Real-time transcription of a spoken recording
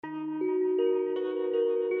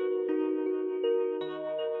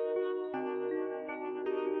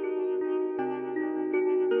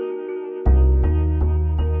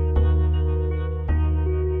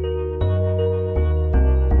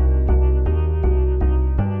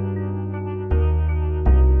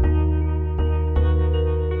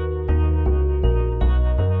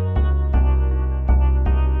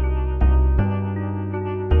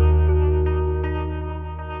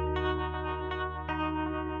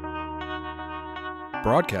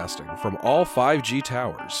Broadcasting from all 5G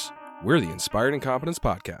towers, we're the Inspired Incompetence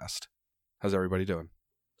Podcast. How's everybody doing?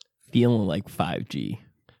 Feeling like 5G.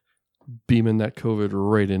 Beaming that COVID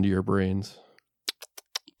right into your brains.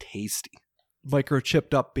 Tasty.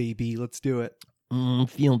 Microchipped up, baby. Let's do it.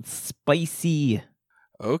 Feeling spicy.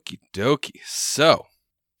 Okie dokie. So,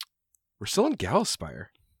 we're still in Gallowspire.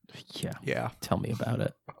 Yeah. Tell me about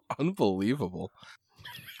it. Unbelievable.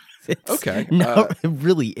 It's, Okay. No, it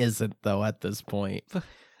really isn't, though, at this point.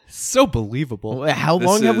 So believable. How This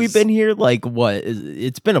long have we is- been here? Like, what?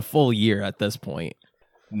 It's been a full year at this point.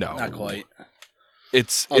 No. Not quite.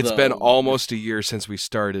 It's Although- been almost a year since we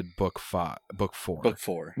started book 4. Book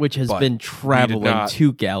 4. Which has But been traveling not-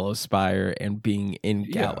 to Gallowspire and being in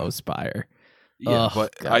Yeah. Gallowspire. Yeah, Ugh,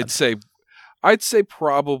 but God. I'd say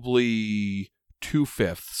probably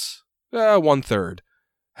 2/5, 1/3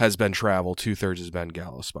 has been travel, 2/3 has been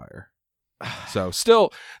Gallowspire. So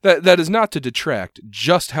still, that is not to detract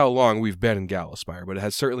just how long we've been in Gallowspire, but it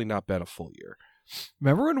has certainly not been a full year.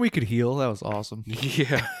 Remember when we could heal? That was awesome.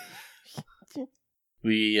 Yeah.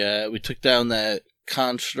 We took down that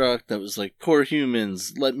construct that was like, poor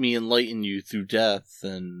humans, let me enlighten you through death.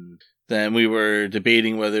 And then we were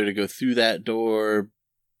debating whether to go through that door.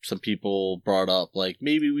 Some people brought up, like,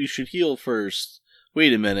 maybe we should heal first.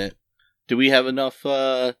 Wait a minute. Do we have enough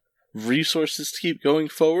resources to keep going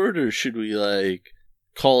forward, or should we, like,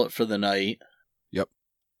 call it for the night?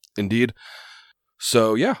 Indeed.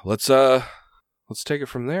 So yeah, let's take it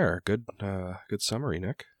from there. Good summary,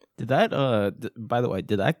 Nick. Did that, by the way,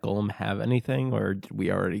 did that golem have anything, or did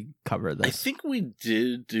we already cover this? I think we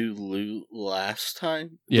did do loot last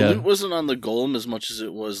time. Yeah. The loot wasn't on the golem as much as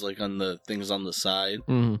it was, like, on the things on the side.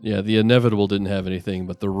 Yeah, the Inevitable didn't have anything,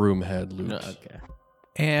 but the room had loot. Okay.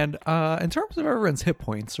 And in terms of everyone's hit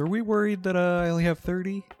points, are we worried that I only have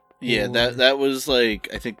 30? Yeah, that was, like,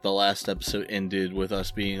 I think the last episode ended with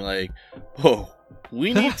us being like, whoa,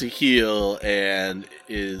 we need to heal, and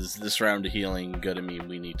is this round of healing gonna mean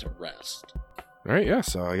we need to rest? All right, yeah.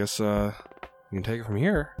 So I guess you can take it from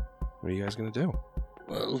here. What are you guys gonna do?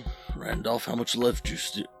 Well, Randolph, how much life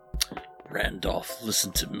juice do... Randolph,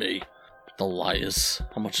 listen to me. Elias,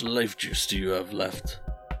 how much life juice do you have left?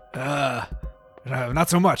 Not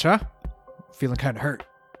so much, huh? Feeling kind of hurt.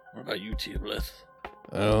 What about you, Teoblith?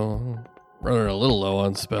 Oh, running a little low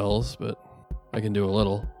on spells, but I can do a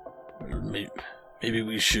little. Maybe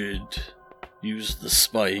we should use the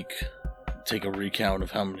spike, take a recount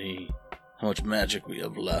of how much magic we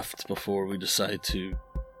have left before we decide to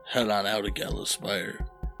head on out of Gallowspire.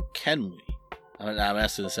 Can we? I'm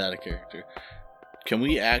asking this out of character. Can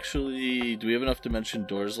we actually... Do we have enough dimension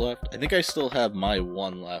doors left? I think I still have my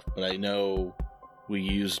one left, but I know we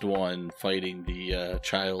used one fighting the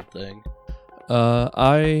child thing.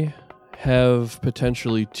 I have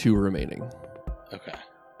potentially 2 remaining. Okay.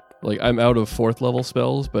 Like, I'm out of 4th level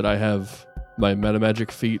spells, but I have my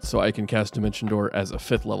metamagic feat, so I can cast Dimension Door as a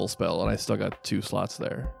 5th level spell, and I still got 2 slots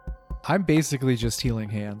there. I'm basically just healing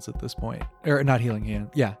hands at this point. Or not healing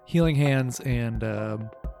hands. Yeah, healing hands and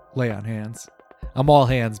lay on hands. I'm all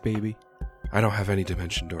hands, baby. I don't have any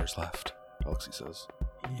dimension doors left, Alexi says.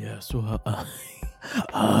 Yes, well,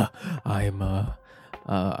 I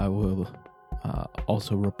will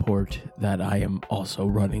also report that I am also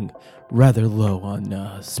running rather low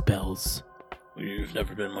on spells. Well, you've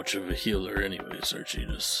never been much of a healer anyways,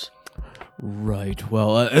 Archinus. Right.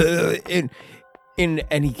 Well, in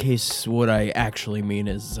any case, what I actually mean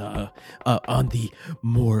is on the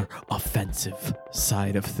more offensive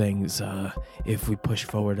side of things. If we push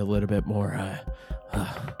forward a little bit more,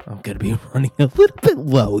 I'm gonna be running a little bit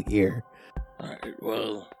low here. Alright,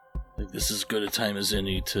 well, I think this is as good a time as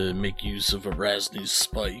any to make use of Erasni's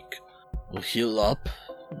spike. We'll heal up,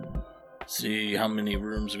 see how many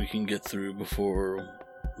rooms we can get through before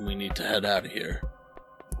we need to head out of here.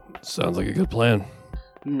 Sounds like a good plan.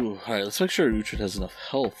 Ooh, alright, let's make sure Uhtred has enough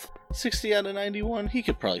health. 60 out of 91, he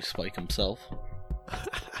could probably spike himself.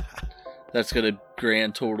 That's gonna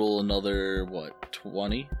grand total another,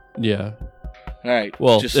 20? Yeah. Alright,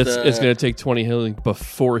 Well, just, it's going to take 20 healing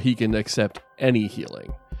before he can accept any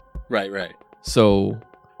healing. Right. So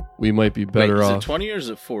we might be better Wait, is off. it 20 or is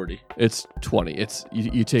it 40? It's 20. It's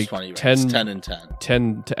you take 20, right. 10, It's 10 and 10.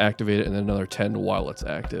 10 to activate it, and then another 10 while it's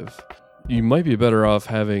active. You might be better off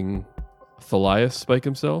having Thalias spike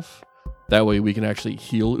himself. That way we can actually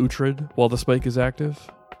heal Uhtred while the spike is active.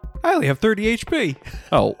 I only have 30 HP.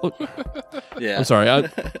 Oh, Yeah. I'm sorry.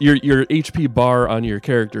 Your HP bar on your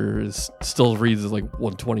character still reads as like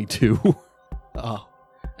 122. Oh.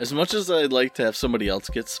 As much as I'd like to have somebody else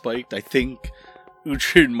get spiked, I think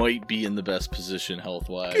Uhtred might be in the best position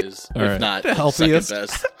health-wise. All if right. not The second healthiest.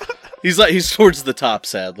 best. He's towards the top,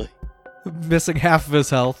 sadly. Missing half of his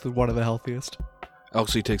health and one of the healthiest.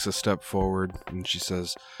 Elsie takes a step forward and she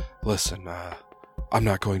says, "Listen, I'm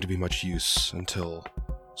not going to be much use until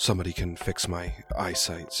somebody can fix my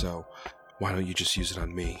eyesight, so why don't you just use it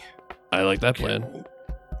on me?" I like that plan.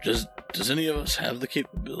 Does any of us have the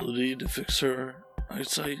capability to fix her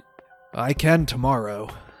eyesight? I can tomorrow.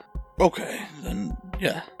 Okay, then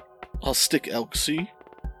yeah. I'll stick Elsie,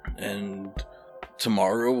 and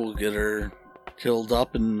tomorrow we'll get her healed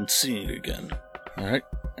up and seeing again. Alright?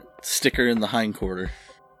 Stick her in the hindquarter.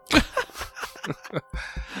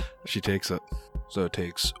 She takes it. So it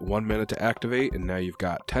takes 1 minute to activate, and now you've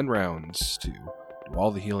got 10 rounds to do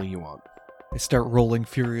all the healing you want. I start rolling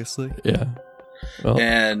furiously. Yeah. Well,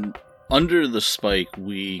 And under the spike,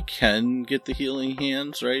 we can get the healing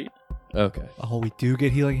hands, right? okay. Oh, we do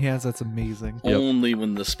get healing hands. That's amazing. Yep. Only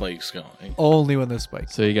when the spike's going. Only when this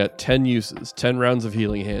spikes. So you got 10 uses, 10 rounds of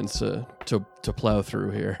healing hands to plow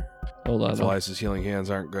through here. Hold on. Elias's healing hands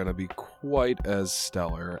aren't going to be quite as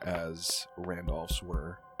stellar as Randolph's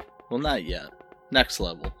were. Well, not yet. Next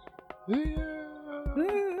level.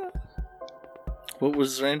 What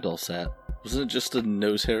was Randolph's at? Wasn't it just a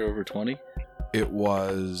nose hair over 20? It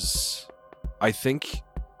was... I think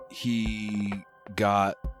he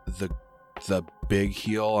got the big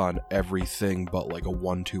heal on everything but like a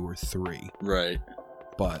 1, 2, or 3. Right.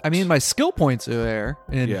 But I mean, my skill points are there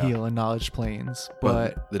in Yeah. heal and knowledge planes,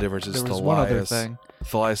 but the difference is there was one other thing.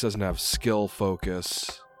 Thalias doesn't have skill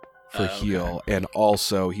focus for Okay. heal, and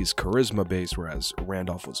also he's charisma based, whereas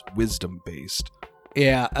Randolph was wisdom based.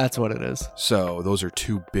 Yeah, that's what it is. So those are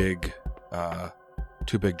two big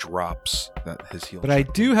drops that his heal. But I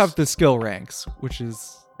check do takes. have the skill ranks, which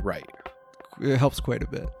is right. it helps quite a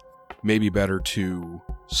bit. Maybe better to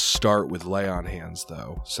start with lay on hands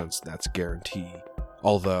though, since that's guarantee.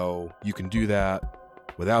 Although you can do that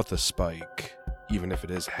without the spike, even if it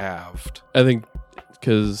is halved. I think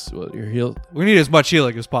because you're healed. We need as much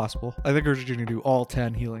healing as possible. I think we're just going to do all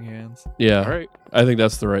 10 healing hands. Yeah. All right. I think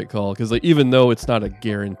that's the right call because like even though it's not a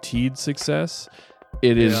guaranteed success,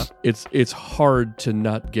 it is. It's hard to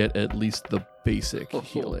not get at least the basic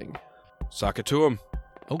healing. Sock it to him.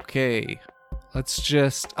 Okay.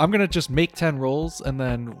 I'm going to just make 10 rolls, and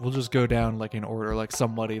then we'll just go down like in order, like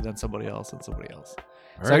somebody, then somebody else, and somebody else.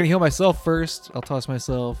 All So I'm going to heal myself first. I'll toss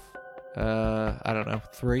myself, I don't know,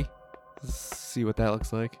 3. Let's see what that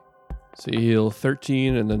looks like. So you heal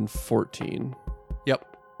 13 and then 14.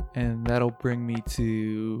 Yep. And that'll bring me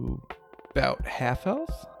to about half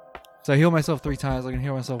health. So I heal myself 3 times. I can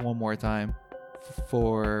heal myself one more time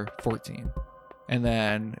for 14. And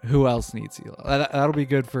then who else needs heal? That'll be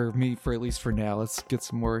good for me for at least for now. Let's get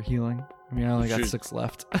some more healing. I mean, I only got Shoot. 6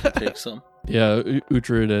 left. Take some. Yeah,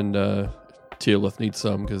 Uhtred and Teolith need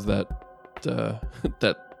some because that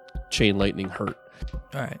chain lightning hurt.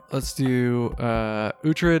 All right, let's do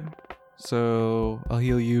Uhtred. So I'll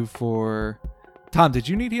heal you for... Tom, did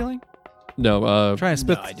you need healing? No, Try and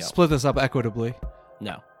No, I don't. split this up equitably.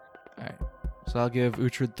 No. All right. So I'll give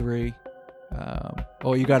Uhtred 3.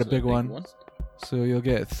 Oh, you got a So big one. So you'll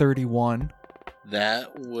get 31.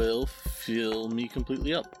 That will fill me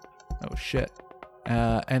completely up. Oh, shit.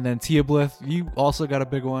 And then Teoblith, you also got a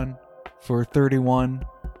big one for 31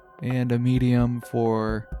 and a medium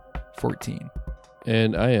for 14.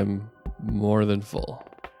 and I am more than full.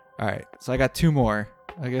 All right. So I got 2 more.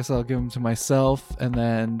 I guess I'll give them to myself. And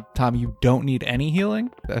then, Tom, you don't need any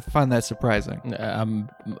healing? I find that surprising. I'm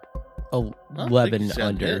I don't think 11 he's had hit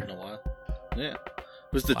under. in a while. Yeah.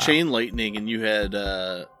 It was the Wow. chain lightning, and you had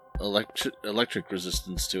electric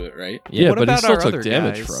resistance to it, right? Yeah, what but he about still our took other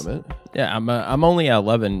damage guys? from it. Yeah, I'm only at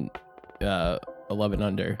 11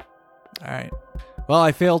 under. All right. Well,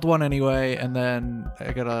 I failed one anyway, and then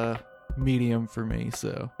I got a medium for me,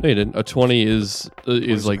 so... No, you didn't. A 20 is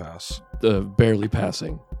like pass. barely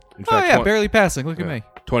passing. In Oh, fact, yeah, barely passing. Look at yeah. me.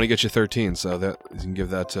 20 gets you 13, so that you can give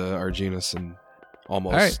that to Arginus and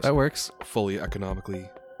almost All right, that works. fully economically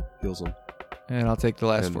heals him. And I'll take the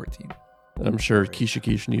last And- 14. I'm sure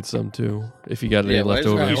Kishikish needs some too. If you got any Yeah, why left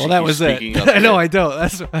is over. Kishikish Well, that was it. speaking up I know there? I don't.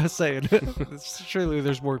 That's what I was saying. Surely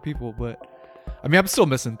there's more people, but... I mean, I'm still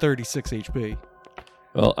missing 36 HP.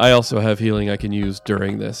 Well, I also have healing I can use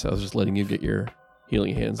during this. I was just letting you get your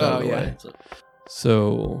healing hands out Oh, of the yeah. way.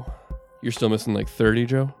 So you're still missing like 30,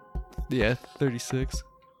 Joe? Yeah, 36.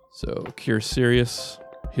 So Cure Serious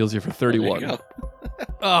heals you for There you 31. go.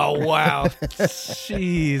 Oh, wow.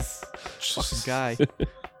 Jeez. Fucking guy.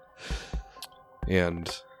 And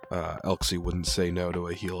Elxie wouldn't say no to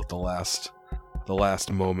a heal at the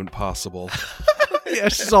last moment possible. Yeah,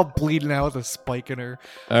 she's all bleeding out with a spike in her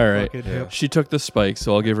All right. fucking Yeah. hip. She took the spike,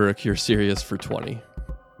 so I'll give her a Cure Serious for 20.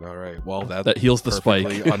 All right. Well, That heals the spike.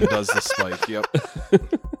 perfectly undoes the spike. Yep.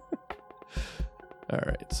 All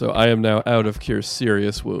right. So I am now out of Cure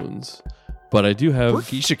Serious Wounds, but I do have. Poor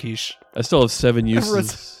Kisha. I still have 7 Everyone's-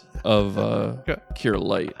 uses of Cure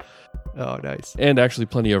Light, Oh, nice. and actually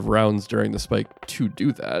plenty of rounds during the spike to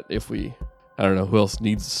do that. If we, I don't know who else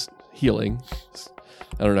needs healing.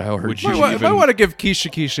 I don't know how her. Would you I even- want to give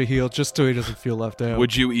Kisha a heal just so he doesn't feel left out.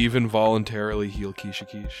 Would you even voluntarily heal Kisha?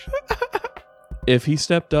 If he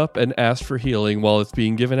stepped up and asked for healing while it's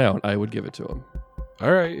being given out, I would give it to him.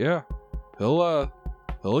 All right. Yeah.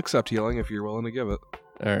 He'll accept healing if you're willing to give it.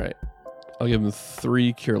 All right. I'll give him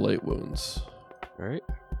 3 Cure Light wounds. All right.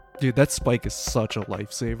 Dude, that spike is such a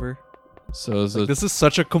lifesaver. So, as Like, a, this is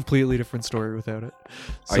such a completely different story without it.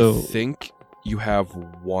 so I think you have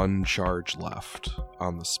 1 charge left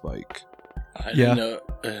on the spike. I Yeah. didn't know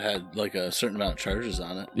it had like a certain amount of charges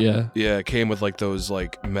on it. yeah. Yeah, it came with like those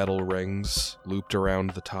like metal rings looped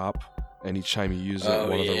around the top, and each time you use it, Oh,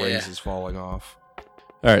 one of the yeah. rings is falling off.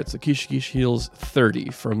 All right. So Kisha heals 30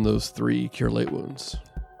 from those 3 Cure Light wounds.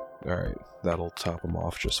 All right, that'll top him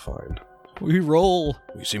off just fine. We roll.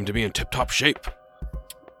 We seem to be in tip-top shape.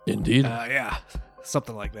 Indeed. Yeah.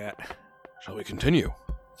 Something like that. Shall we continue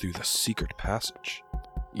through the secret passage?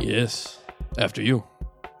 Yes. After you.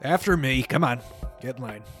 After me. Come on. Get in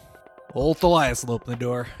line. Old Elias will open the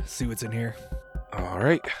door. See what's in here. All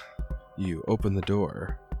right, you open the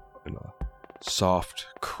door, and a soft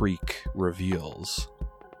creak reveals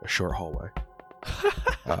a short hallway.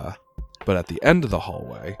 But at the end of the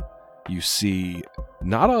hallway, you see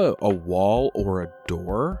not a wall or a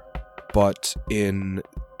door, but in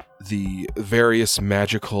the various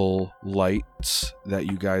magical lights that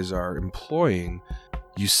you guys are employing,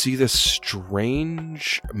 you see this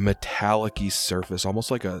strange metallic-y surface,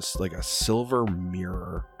 almost like a silver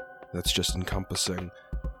mirror that's just encompassing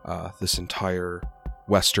this entire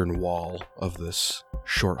western wall of this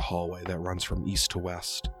short hallway that runs from east to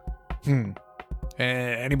west.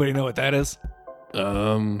 Anybody know what that is?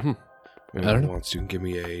 Anyone I don't know. wants to give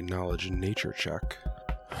me a knowledge and nature check.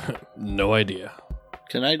 No idea.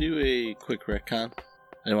 Can I do a quick retcon?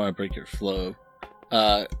 I don't want to break your flow.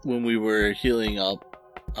 When we were healing up,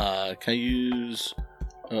 can I use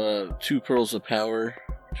 2 pearls of power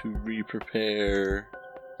to re-prepare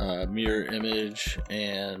mirror image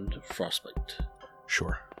and frostbite?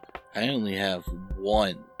 Sure. I only have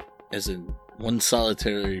 1, as in 1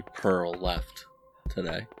 solitary pearl left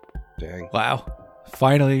today. Dang. Wow.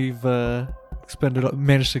 Finally, you've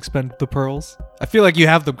managed to expend the pearls. I feel like you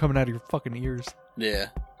have them coming out of your fucking ears. Yeah.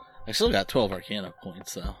 I still got 12 Arcana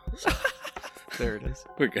points, though. So There it is.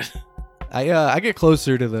 we're good. I get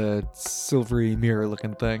closer to the silvery mirror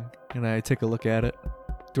looking thing, and I take a look at it.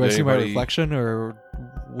 Do I see my Anybody- reflection, or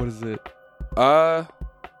what is it?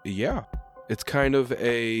 Yeah. It's kind of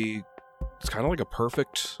like a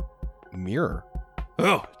perfect mirror.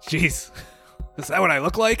 Oh, jeez. Is that what I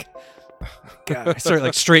look like? God, I start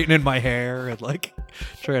like straightening my hair and like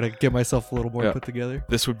trying to get myself a little more Yeah. put together.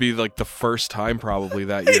 This would be like the first time probably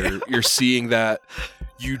that you're seeing that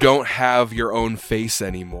you don't have your own face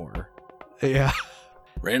anymore. Yeah.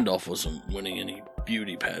 Randolph wasn't winning any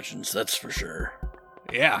beauty pageants, that's for sure.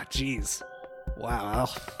 Yeah, jeez. Wow.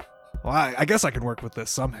 Well, I guess I can work with this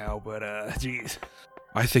somehow, but jeez.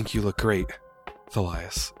 I think you look great,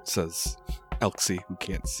 Thalias, says Elxie, who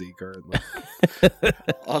can't see currently.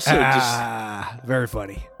 Also, Very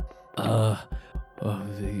funny.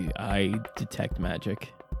 I detect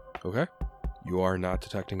magic. Okay. You are not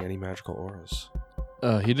detecting any magical auras.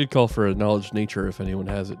 He did call for a knowledge nature if anyone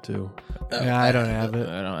has it too. Yeah, I don't have it.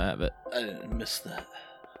 I don't have it. I didn't miss that.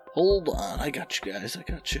 Hold on, I got you guys, I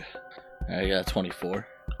got you. I got 24.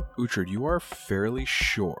 Uhtred, you are fairly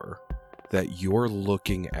sure that you're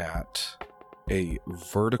looking at a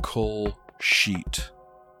vertical sheet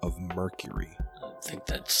of mercury. I think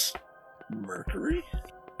that's Mercury?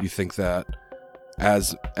 You think that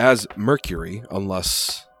as mercury,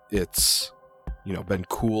 unless it's been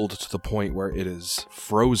cooled to the point where it is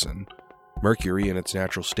frozen, mercury in its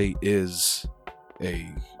natural state is a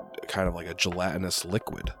kind of like a gelatinous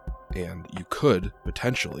liquid, and you could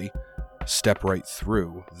potentially step right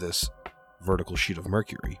through this vertical sheet of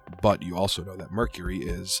mercury. But you also know that mercury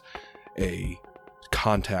is a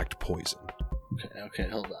contact poison. Okay,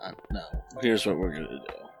 hold on. No, here's what we're gonna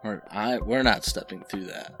do. We're not stepping through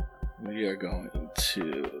that. We are going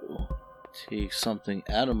to take something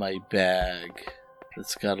out of my bag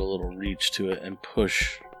that's got a little reach to it and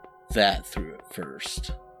push that through it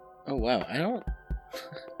first. Oh wow,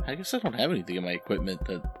 I guess I don't have anything in my equipment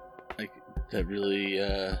that really.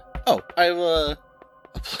 Oh, I have a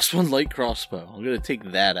 +1 light crossbow. I'm gonna take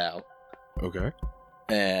that out. Okay.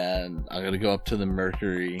 and I'm gonna go up to the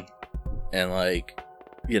Mercury and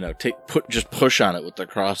just push on it with the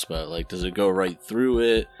crossbow. Like, does it go right through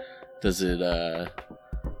it? Does it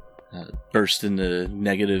burst into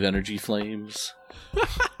negative energy flames?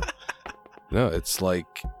 No, it's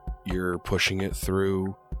like you're pushing it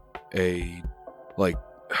through a, like,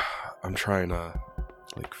 I'm trying to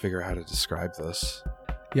figure out how to describe this.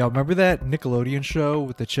 Yeah, remember that Nickelodeon show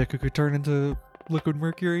with the chick who could turn into liquid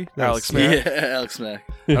mercury? Alex Mack? Yeah, Alex Mack.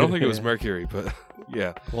 I don't think it was mercury, but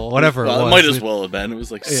yeah. Well, whatever it was. It might as well have been. It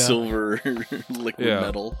was like Yeah. silver liquid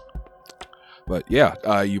metal. But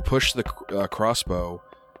yeah, you push the crossbow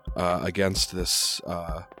against this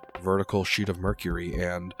vertical sheet of mercury,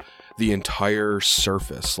 and the entire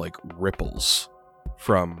surface like ripples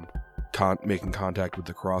from making contact with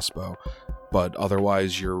the crossbow. But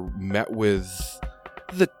otherwise, you're met with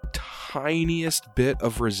the tiniest bit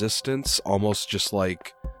of resistance, almost just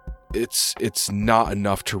like it's not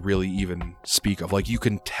enough to really even speak of. Like, you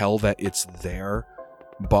can tell that it's there,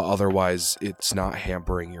 but otherwise it's not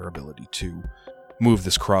hampering your ability to move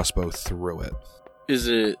this crossbow through it. Is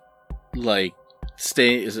it like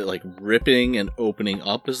ripping and opening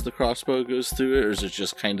up as the crossbow goes through it, or is it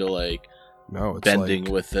just kind of like No, it's bending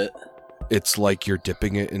like, with it? it's like you're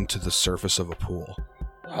dipping it into the surface of a pool.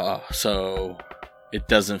 So it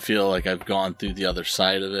doesn't feel like I've gone through the other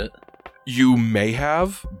side of it. You may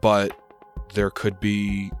have, but there could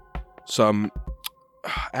be some.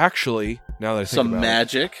 Actually, now that I think Some about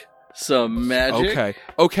magic. Some magic. it,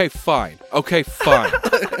 okay, fine.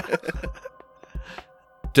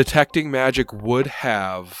 Detecting magic would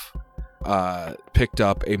have picked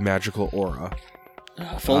up a magical aura.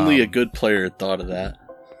 If only a good player had thought of that.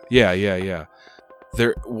 Yeah.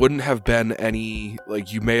 There wouldn't have been any,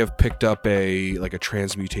 like, you may have picked up a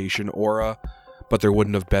transmutation aura, but there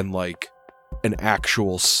wouldn't have been like an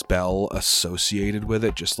actual spell associated with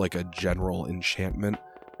it, just like a general enchantment.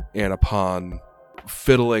 And upon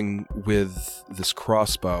fiddling with this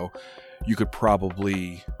crossbow, you could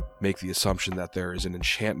probably make the assumption that there is an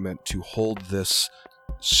enchantment to hold this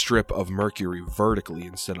strip of mercury vertically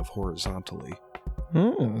instead of horizontally.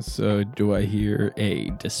 So do I hear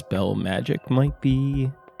a dispel magic might be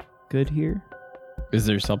good here? Is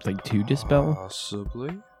there something to dispel?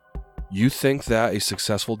 Possibly. You think that a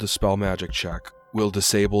successful dispel magic check will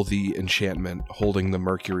disable the enchantment holding the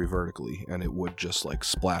mercury vertically, and it would just like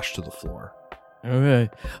splash to the floor. Okay.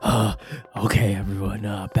 Okay, everyone,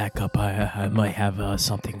 back up. I might have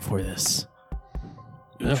something for this.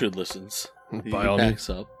 Uhtred listens. He By all backs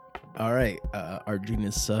up. All right.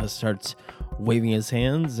 Arginus starts waving his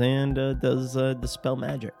hands and does dispel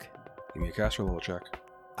magic. Give me a caster level check.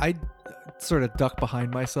 I sort of duck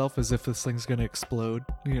behind myself as if this thing's gonna explode.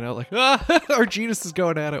 Our genus is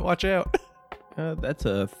going at it. Watch out. That's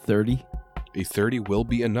a 30. A 30 will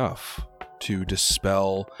be enough to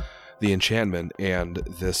dispel the enchantment, and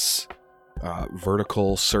this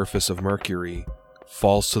vertical surface of mercury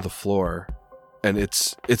falls to the floor, and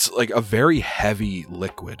it's like a very heavy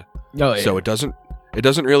liquid. Oh, yeah. So it doesn't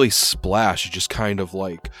really splash. It just kind of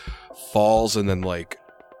like falls and then like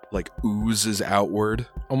oozes outward.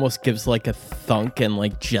 Almost gives like a thunk, and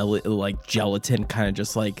like gelatin kind of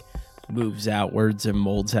just like moves outwards and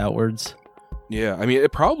molds outwards. Yeah, I mean,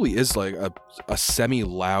 it probably is like a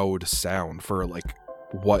semi-loud sound for like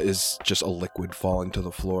what is just a liquid falling to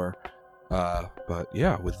the floor. But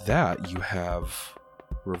yeah, with that, you have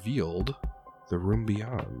revealed the room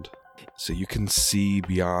beyond. So you can see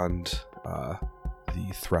beyond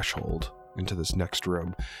the threshold into this next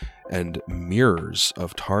room, and mirrors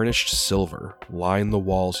of tarnished silver line the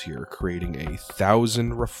walls here, creating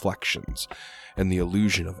 1,000 reflections and the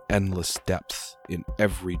illusion of endless depth in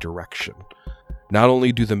every direction. Not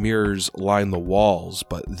only do the mirrors line the walls,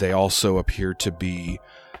 but they also appear to be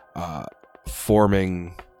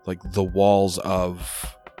forming like the walls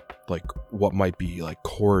of like what might be like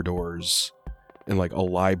corridors in like a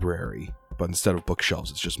library, but instead of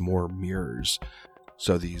bookshelves, it's just more mirrors.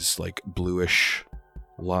 So these like bluish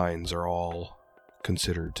lines are all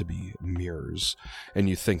considered to be mirrors. And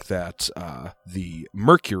you think that the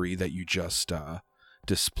mercury that you just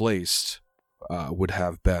displaced would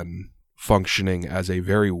have been functioning as a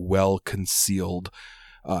very well concealed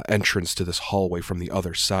entrance to this hallway from the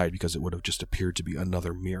other side, because it would have just appeared to be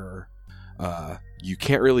another mirror. You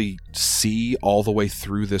can't really see all the way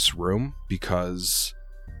through this room because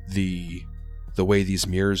the way these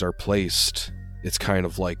mirrors are placed, it's kind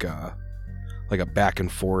of like a back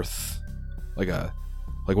and forth, like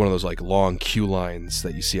one of those like long queue lines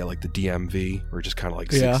that you see at like the DMV, where it just kind of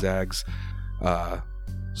like zigzags.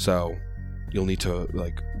 So you'll need to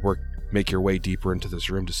like make your way deeper into this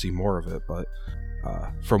room to see more of it. But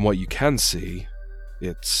From what you can see,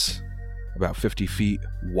 it's about 50 feet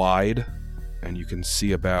wide, and you can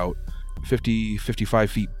see about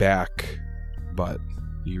 55 feet back, but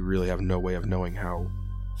you really have no way of knowing how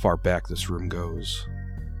far back this room goes.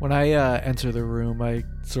 When I enter the room, I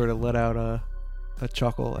sort of let out a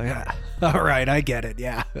chuckle. All right, I get it.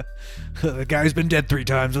 Yeah, the guy's been dead 3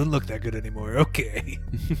 times. Doesn't look that good anymore. Okay.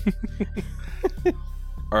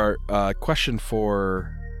 Our question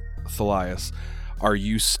for Thalias: are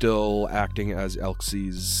you still acting as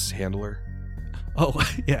Elxie's handler? Oh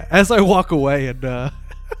yeah. As I walk away and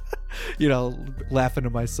laughing to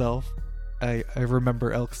myself, I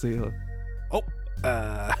remember Elxie.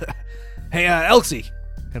 Hey, Elxie,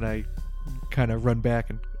 and I kind of run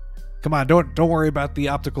back and come on. Don't worry about the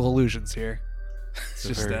optical illusions here. It's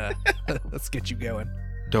just let's get you going.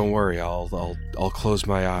 Don't worry, I'll close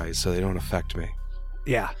my eyes so they don't affect me.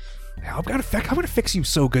 Yeah, I'm gonna fix you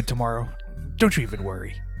so good tomorrow. Don't you even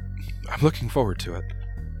worry. I'm looking forward to it.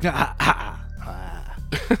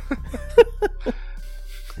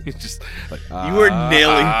 He's just like, You were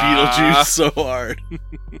nailing Beetlejuice so hard.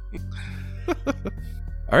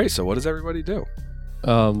 All right, so what does everybody do?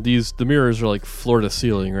 The mirrors are like floor to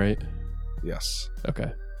ceiling, right? Yes.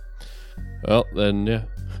 Okay. Well, then, yeah.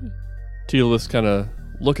 Teal'c's kind of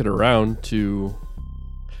looking around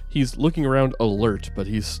He's looking around alert, but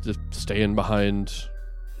he's just staying behind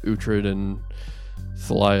Uhtred and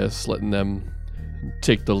Thalias, letting them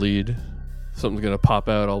take the lead. If something's going to pop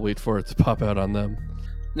out, I'll wait for it to pop out on them.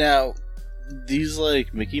 Now, these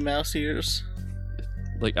like Mickey Mouse ears?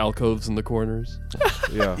 Like alcoves in the corners.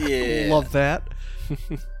 Yeah. Yeah. Love that.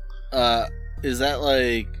 Is that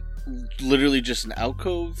like literally just an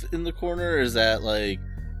alcove in the corner? Or is that like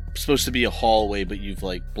supposed to be a hallway, but you've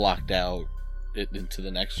like blocked out it into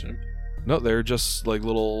the next room? No, they're just like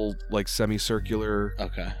little like semicircular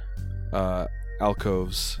Okay.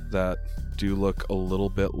 alcoves that do look a little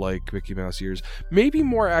bit like Mickey Mouse ears. Maybe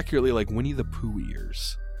more accurately like Winnie the Pooh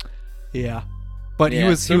ears. Yeah, but Yeah, he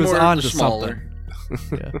was they're more on to smaller.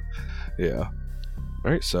 something. Yeah.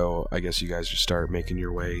 All right, so I guess you guys just start making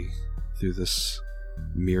your way through this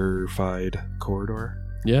mirror-fied corridor.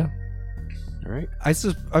 Yeah. All right. I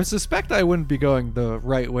suspect I wouldn't be going the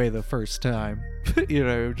right way the first time.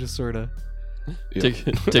 Just sort of. Yeah.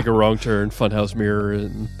 Take a wrong turn, funhouse mirror,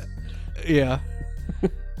 and Yeah.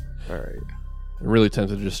 All right. I'm really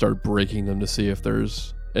tempted to just start breaking them to see if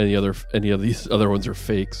there's any of these other ones are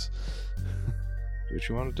fakes. Do what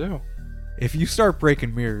you want to do. If you start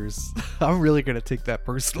breaking mirrors, I'm really gonna take that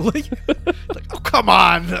personally. Like, oh come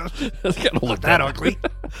on, That's gotta look not that ugly.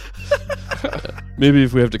 Maybe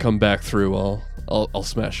if we have to come back through, I'll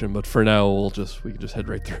smash him. But for now, we can just head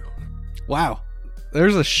right through. Wow,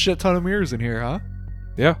 there's a shit ton of mirrors in here, huh?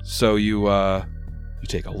 Yeah. So you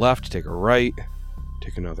take a left, take a right,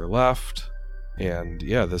 take another left, and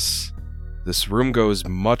yeah, this room goes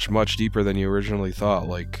much, much deeper than you originally thought.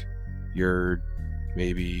 Like, you're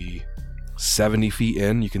maybe 70 feet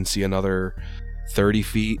in, you can see another 30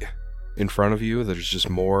 feet in front of you. There's just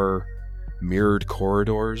more mirrored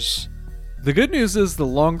corridors. The good news is the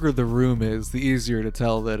longer the room is, the easier to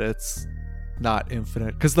tell that it's not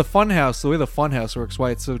infinite. Because the way the funhouse works, why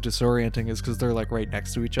it's so disorienting is because they're like right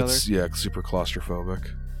next to each other. It's super claustrophobic.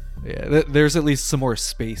 Yeah, there's at least some more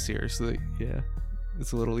space here, so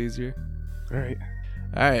it's a little easier. All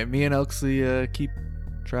right. Me and Elxie keep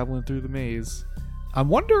traveling through the maze. I'm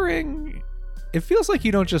wondering, it feels like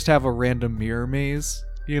you don't just have a random mirror maze,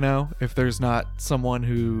 if there's not someone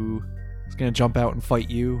who is going to jump out and fight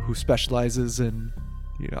you, who specializes in,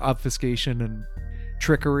 obfuscation and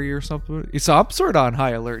trickery or something. So I'm sort of on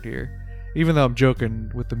high alert here, even though I'm joking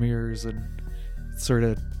with the mirrors and it's sort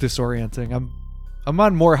of disorienting. I'm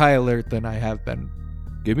on more high alert than I have been.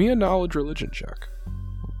 Give me a knowledge religion check.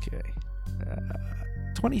 Okay.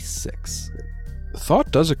 26. The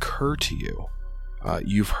thought does occur to you.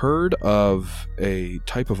 You've heard of a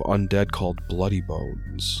type of undead called bloody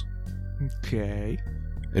bones. Okay.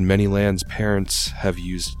 In many lands, parents have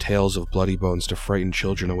used tales of bloody bones to frighten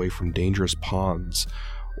children away from dangerous ponds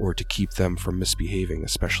or to keep them from misbehaving,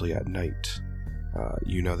 especially at night.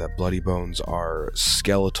 You know that bloody bones are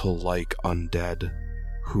skeletal-like undead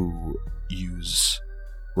who use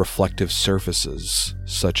reflective surfaces,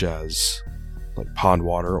 such as like pond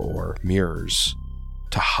water or mirrors,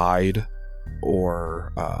 to hide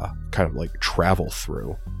or kind of like travel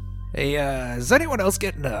through. Hey, is anyone else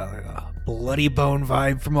getting a bloody bone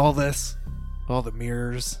vibe from all this? All the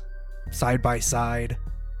mirrors, side by side.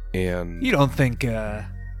 And You don't think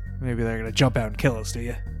maybe they're gonna jump out and kill us, do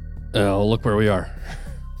you? Oh, look where we are.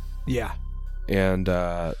 Yeah. And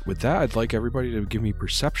with that, I'd like everybody to give me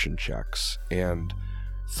perception checks. And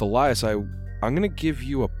Thalias, I'm going to give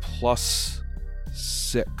you a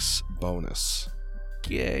 +6 bonus.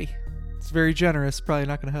 Yay. It's very generous. Probably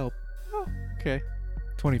not going to help. Oh, okay.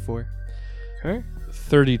 24. Okay.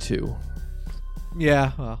 32.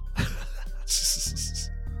 Yeah, well.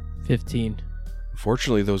 15.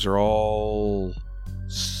 Unfortunately, those are all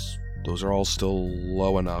still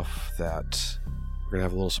low enough that we're gonna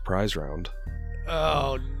have a little surprise round.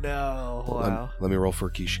 Oh, no. Wow. Let me roll for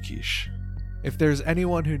Quiche. If there's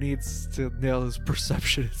anyone who needs to nail his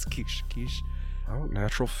perception, it's Quiche. Oh,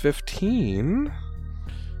 natural 15.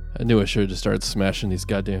 I knew I should have just started smashing these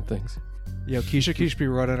goddamn things. Yo, Quiche be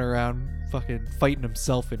running around fucking fighting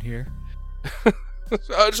himself in here.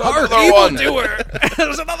 There's another one.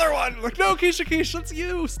 There's another one. Like, no, Quiche, that's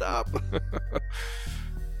you. Stop.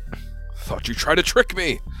 Thought you tried to trick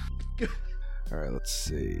me. All right, let's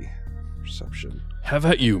see. Perception. Have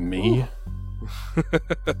at you, me.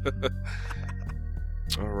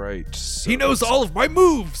 All right. So He knows all of my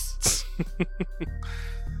moves.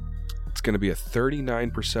 It's going to be a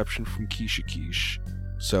 39 perception from Quiche.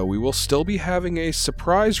 So we will still be having a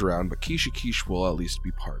surprise round, but Quiche will at least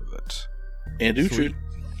be part of it. And Uhtred.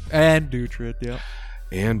 And Uhtred, yeah.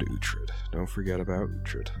 And Uhtred. Don't forget about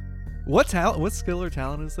Uhtred. What skill or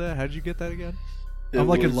talent is that? How did you get that again? It I'm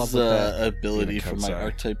like in was, love with that. ability Yeah, from my Kansai.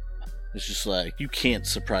 archetype. It's just like, you can't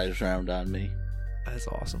surprise round on me. That's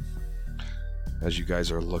awesome. As you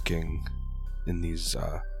guys are looking in these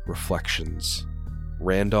reflections,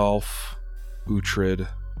 Randolph, Uhtred,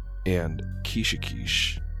 and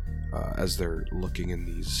Quiche, as they're looking in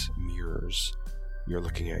these mirrors, you're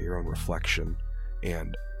looking at your own reflection,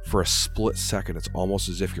 and for a split second, it's almost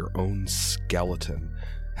as if your own skeleton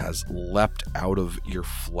has leapt out of your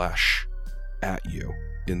flesh at you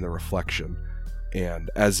in the reflection,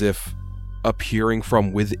 and as if appearing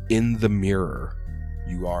from within the mirror,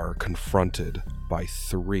 you are confronted by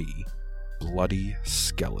 3 bloody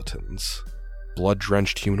skeletons.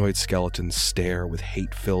 Blood-drenched humanoid skeletons stare with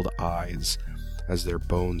hate-filled eyes as their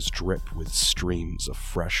bones drip with streams of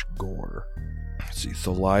fresh gore. Let's see,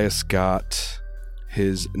 Thalias got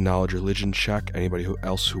his knowledge religion check. Anybody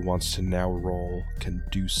else who wants to now roll can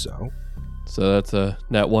do so. So that's a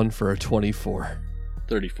nat 1 for a 24.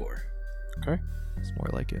 34. It's more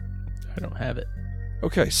like it. I don't have it.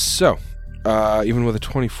 Okay, so even with a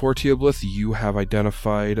 24 Teoblith, you have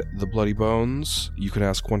identified the bloody bones. You can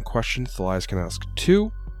ask 1 question. Thalias can ask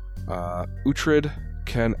 2. Uhtred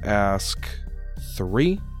can ask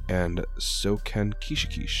 3, and so can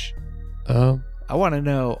Quiche. I want to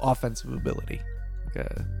know offensive ability. Like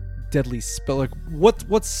a deadly spell. Like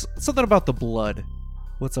what's something about the blood?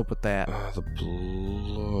 What's up with that? The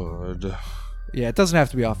blood. Yeah, it doesn't have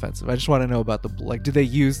to be offensive. I just want to know about the like. Do they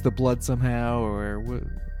use the blood somehow, or what?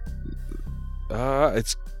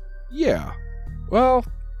 It's yeah. Well,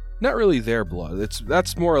 not really their blood.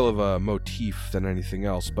 That's more of a motif than anything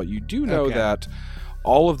else. But you do know Okay. that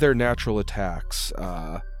all of their natural attacks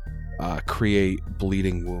create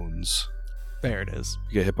bleeding wounds. There it is.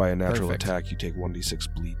 You get hit by a natural Perfect. attack, you take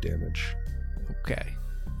 1d6 bleed damage. Okay.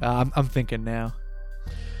 I'm thinking now.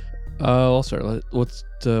 I'll start.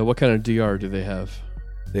 What kind of DR do they have?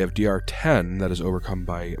 They have DR 10 that is overcome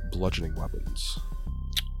by bludgeoning weapons.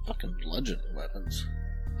 Fucking bludgeoning weapons.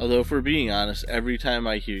 Although, if we're being honest, every time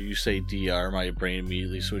I hear you say DR, my brain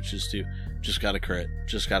immediately switches to just got a crit,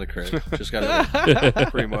 just got a crit, just got a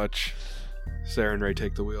Pretty much. Sarah and Ray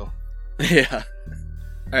take the wheel. Yeah.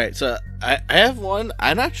 All right, so I have one.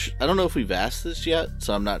 I don't know if we've asked this yet,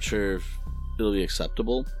 so I'm not sure if it'll be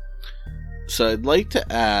acceptable. So I'd like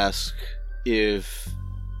to ask if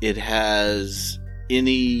it has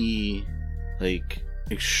any like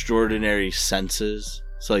extraordinary senses.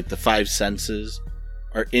 So like the 5 senses,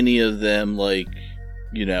 are any of them like,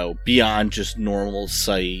 beyond just normal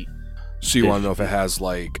sight? So you want to know if it has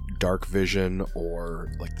like dark vision or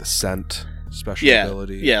like the scent special Yeah,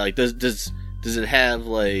 ability? yeah. Like does it have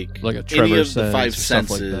like A tremor any of the sense, 5 stuff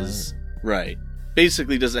like senses? Right.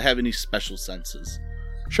 Basically, does it have any special senses?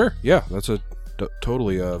 Sure, yeah, that's a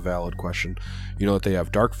totally a valid question. You know that they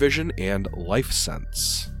have dark vision and life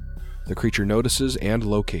sense. The creature notices and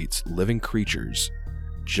locates living creatures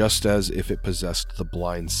just as if it possessed the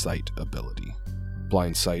blind sight ability.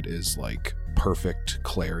 Blind sight is like perfect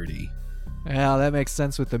clarity. Yeah, that makes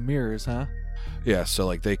sense with the mirrors, huh? Yeah, so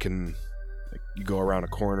like they can, like, you go around a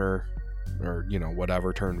corner or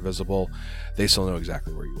whatever, turn invisible, they still know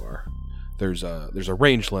exactly where you are. There's a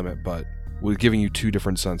range limit, but with giving you 2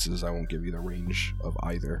 different senses, I won't give you the range of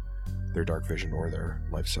either their dark vision or their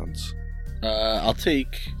life sense. I'll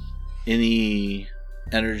take any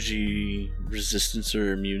energy resistance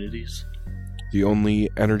or immunities? The only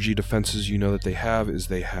energy defenses you know that they have is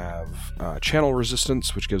they have channel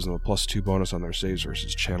resistance, which gives them a +2 bonus on their saves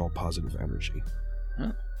versus channel positive energy.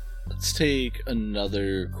 Huh. Let's take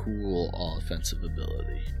another cool all-offensive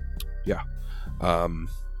ability. Yeah.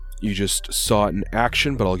 You just saw it in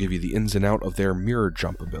action, but I'll give you the ins and out of their mirror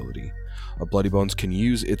jump ability. A Bloody Bones can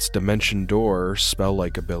use its Dimension Door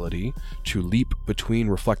spell-like ability to leap between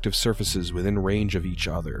reflective surfaces within range of each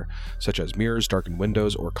other, such as mirrors, darkened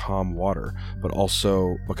windows, or calm water, but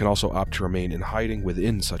can also opt to remain in hiding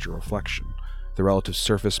within such a reflection. The relative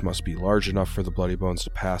surface must be large enough for the Bloody Bones to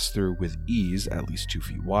pass through with ease, at least 2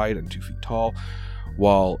 feet wide and 2 feet tall.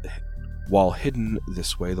 While hidden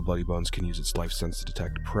this way, the Bloody Bones can use its life sense to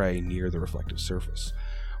detect prey near the reflective surface.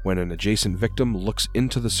 When an adjacent victim looks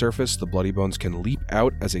into the surface, the Bloody Bones can leap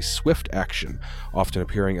out as a swift action, often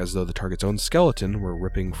appearing as though the target's own skeleton were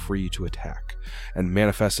ripping free to attack, and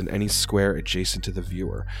manifest in any square adjacent to the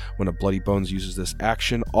viewer. When a Bloody Bones uses this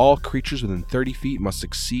action, all creatures within 30 feet must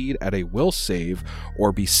succeed at a will save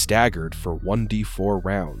or be staggered for 1d4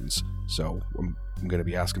 rounds. So I'm going to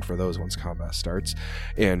be asking for those once combat starts.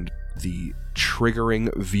 And the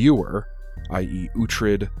triggering viewer, i.e.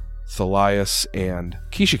 Uhtred, Thalias, and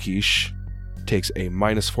Kishikish, takes a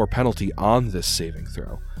 -4 penalty on this saving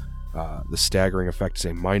throw. The staggering effect is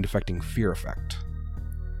a mind-affecting fear effect.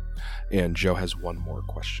 And Joe has one more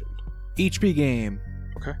question. HP game.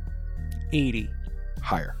 Okay. 80.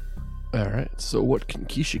 Higher. Alright, so what can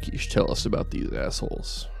Kishikish tell us about these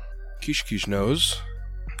assholes? Kishikish knows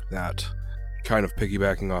that, kind of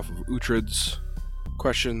piggybacking off of Uhtred's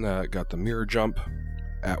question that got the mirror jump,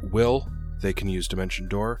 at will, they can use Dimension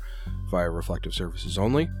Door via reflective surfaces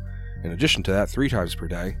only. In addition to that, 3 times per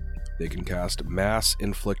day, they can cast Mass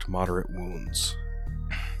Inflict Moderate Wounds.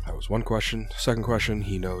 That was one question. Second question,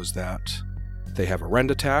 he knows that they have a rend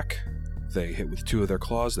attack. They hit with 2 of their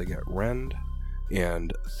claws, they get rend.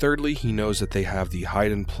 And thirdly, he knows that they have the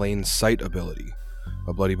Hide in Plain Sight ability.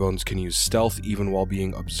 A Bloody Bones can use stealth even while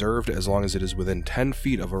being observed as long as it is within 10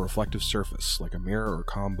 feet of a reflective surface, like a mirror or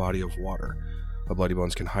calm body of water. A Bloody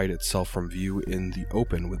Bones can hide itself from view in the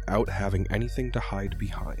open without having anything to hide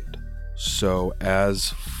behind. So as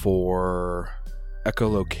for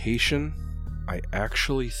echolocation, I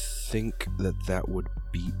actually think that would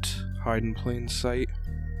beat Hide in Plain Sight.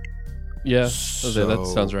 Yeah,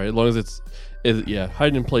 that sounds right. As long as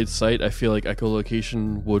hide in plain sight, I feel like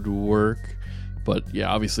echolocation would work. But yeah,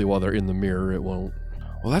 obviously while they're in the mirror, it won't.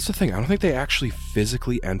 Well, that's the thing. I don't think they actually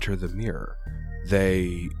physically enter the mirror.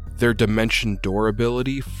 Their Dimension Door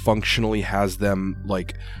ability functionally has them,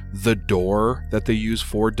 like, the door that they use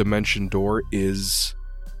for Dimension Door is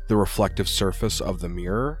the reflective surface of the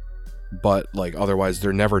mirror, but, like, otherwise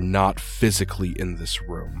they're never not physically in this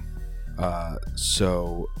room.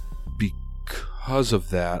 So because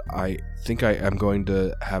of that, I think I am going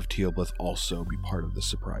to have Teoblith also be part of the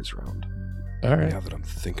surprise round. All right. Now that I'm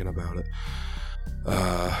thinking about it.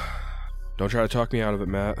 Don't try to talk me out of it,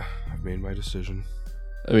 Matt. I've made my decision.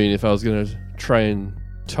 I mean, if I was going to try and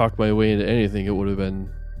talk my way into anything, it would have been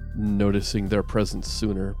noticing their presence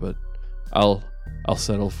sooner, but I'll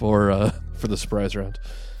settle for the surprise round.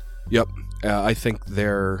 Yep. I think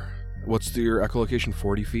what's your echolocation,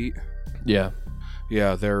 40 feet? Yeah.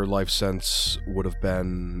 Yeah, their life sense would have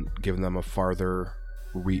been giving them a farther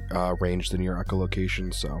range than your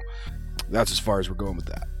echolocation, so that's as far as we're going with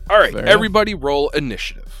that. All right, everybody roll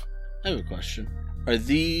initiative. I have a question. Are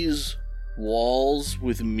these walls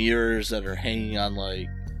with mirrors that are hanging on, like,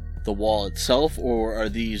 the wall itself, or are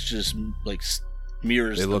these just, like,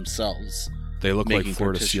 mirrors themselves? They look like making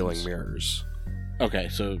floor-to-ceiling partitions? mirrors. Okay,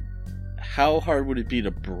 so how hard would it be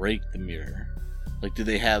to break the mirror? Like, do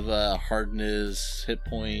they have a hardness, hit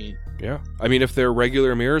point? Yeah. I mean, if they're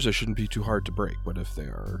regular mirrors, it shouldn't be too hard to break, but if they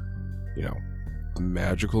are,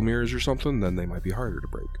 magical mirrors or something, then they might be harder to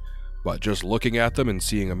break. But just looking at them and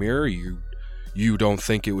seeing a mirror, you don't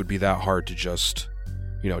think it would be that hard to just,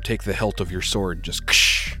 take the hilt of your sword and just,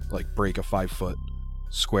 break a 5-foot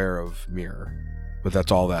square of mirror. But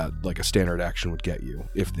that's all that, like, a standard action would get you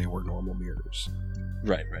if they were normal mirrors.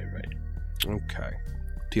 Right. Okay.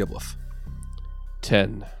 Teoblith.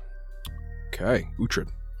 10. Okay. Uhtred.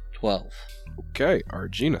 12. Okay.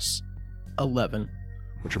 Arginus. 11.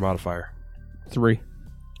 What's your modifier? 3.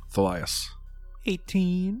 Thalias.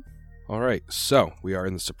 18. All right. So we are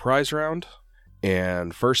in the surprise round.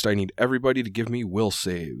 And first I need everybody to give me will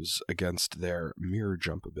saves against their mirror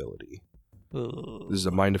jump ability. This is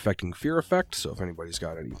a mind-affecting fear effect, so if anybody's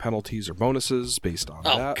got any penalties or bonuses based on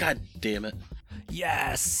that... Oh, god damn it.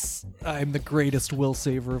 Yes! I'm the greatest will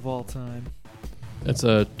saver of all time. That's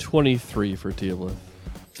a 23 for Teoblith.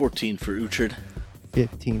 14 for Uhtred.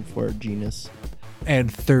 15 for Genus.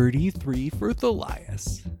 And 33 for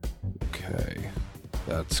Thalias. Okay.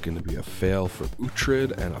 That's going to be a fail for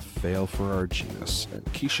Uhtred and a fail for Arginus. And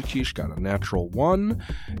Kishikish got a natural 1,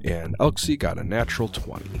 and Elxie got a natural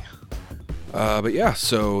 20. But yeah,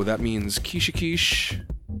 so that means Kishikish,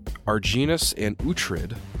 Arginus, and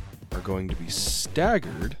Uhtred are going to be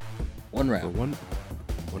staggered. 1 For round.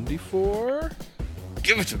 1d4?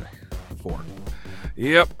 Give it to me. 4.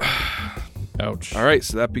 Yep. Ouch. All right,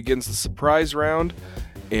 so that begins the surprise round,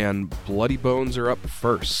 and Bloody Bones are up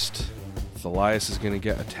first. Thalias is going to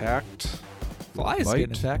get attacked. Thalias Bite.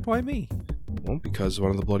 getting attacked? Why me? Well, because one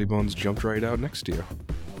of the Bloody Bones jumped right out next to you.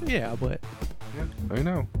 Yeah, but... Yeah, I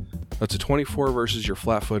know. That's a 24 versus your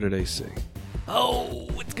flat-footed AC. Oh,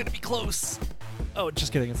 it's going to be close. Oh,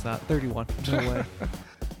 just kidding. It's not. 31. No way.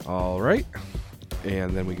 All right.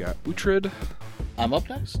 And then we got Uhtred. I'm up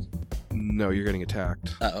next? No, you're getting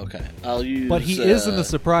attacked. Okay. I'll use... But he is in the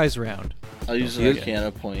surprise round. I'll use He an is?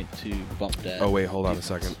 Arcana point to bump that. Oh, wait, hold on a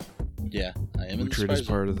defense. second. Yeah, I am in the Uhtred surprise is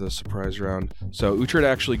part of the surprise round. So Uhtred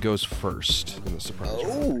actually goes first in the surprise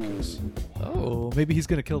round. because- Oh, maybe he's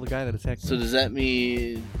going to kill the guy that attacked So me. does that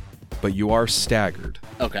mean... But you are staggered.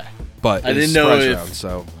 Okay. But I it's didn't know surprise if- round,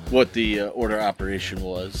 so What the order operation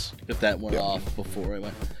was, if that went off before I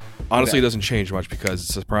went. honestly, Okay. it doesn't change much because it's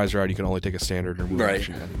a surprise round. You can only take a standard or move Right.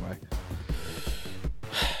 action anyway.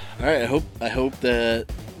 All right, I hope that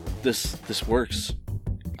this works.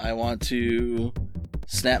 I want to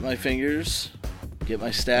snap my fingers, get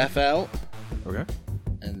my staff out, Okay.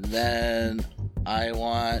 and then I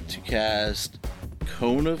want to cast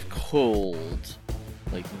Cone of Cold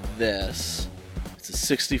like this. It's a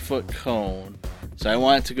 60-foot cone, so I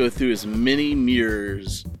want it to go through as many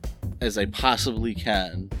mirrors as I possibly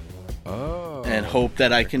can, Oh. and hope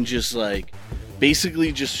that I can just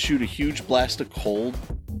basically just shoot a huge blast of cold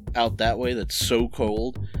out that way. That's so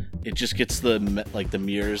cold, it just gets the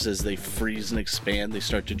mirrors as they freeze and expand. They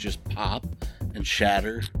start to just pop and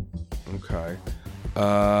shatter. Okay.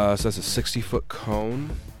 So that's a 60-foot cone.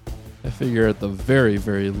 I figure at the very,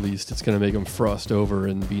 very least it's going to make them frost over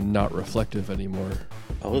and be not reflective anymore.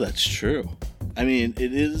 Oh, that's true. I mean,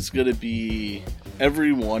 it is going to be...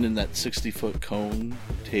 Everyone in that 60-foot cone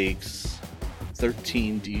takes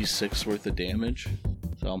 13d6 worth of damage.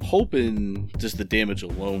 So I'm hoping just the damage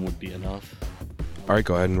alone would be enough. All right,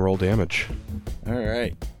 go ahead and roll damage.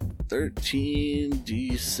 Alright.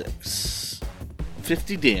 13d6.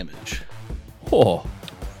 50 damage. Oh,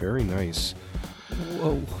 Very nice.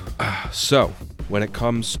 Whoa. So, when it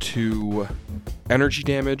comes to energy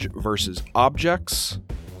damage versus objects,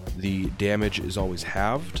 the damage is always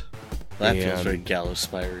halved. That feels And- very Gallows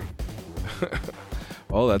Spire.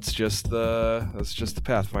 Well, that's just the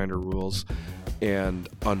Pathfinder rules. And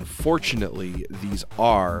unfortunately, these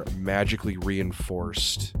are magically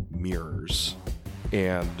reinforced mirrors.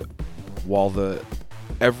 And while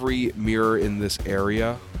every mirror in this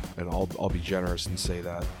area, and I'll be generous and say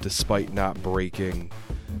that, despite not breaking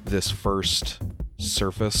this first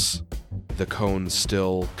surface, the cone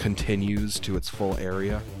still continues to its full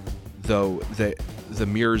area. Though the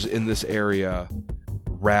mirrors in this area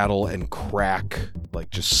rattle and crack like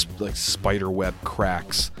spider web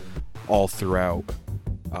cracks all throughout.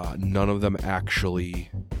 None of them actually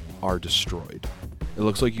are destroyed. It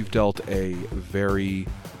looks like you've dealt a very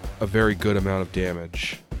good amount of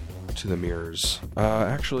damage to the mirrors.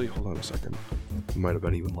 Actually, hold on a second. It might have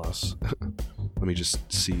been even less. Let me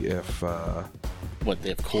just see if... What, they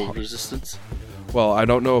have cold resistance? Well, I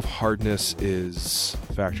don't know if hardness is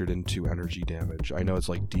factored into energy damage. I know it's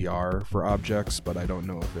like DR for objects, but I don't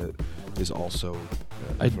know if it is also...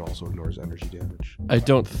 if it also ignores energy damage. I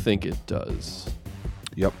don't think it does.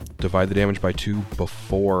 Yep. Divide the damage by 2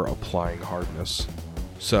 before applying hardness.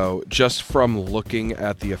 So, just from looking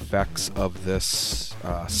at the effects of this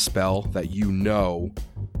spell that you know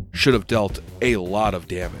should have dealt a lot of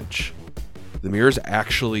damage, the mirrors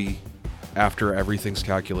actually, after everything's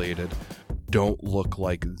calculated, don't look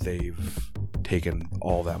like they've taken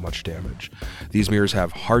all that much damage. These mirrors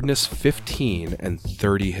have hardness 15 and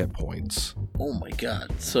 30 hit points. Oh my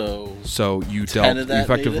god, so You 10 of that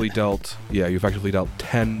effectively made it? dealt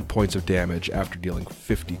 10 points of damage after dealing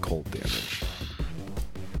 50 cold damage.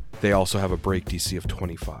 They also have a break DC of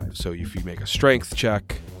 25. So if you make a strength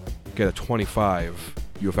check, get a 25,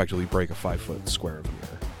 you effectively break a 5-foot square of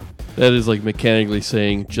mirror. That is like mechanically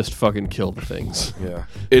saying just fucking kill the things. Yeah,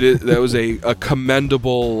 it is. That was a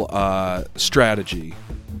commendable strategy.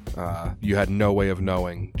 You had no way of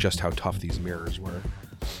knowing just how tough these mirrors were.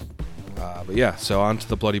 But yeah, so on to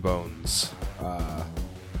the Bloody Bones.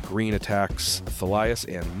 Green attacks Thalias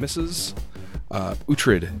and misses.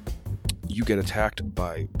 Uhtred, you get attacked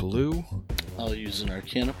by blue. I'll use an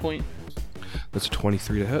Arcana point. That's a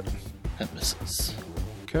 23 to hit. That misses.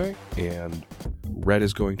 Okay. And red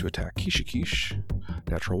is going to attack Kishikish.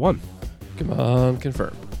 Natural 1. Come on,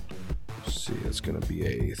 confirm. Let's see, it's going to be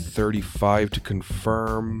a 35 to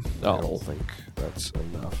confirm. I Oh. don't think that's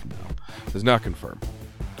enough. No. Does not confirm.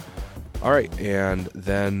 All right. And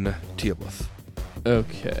then Teoblith.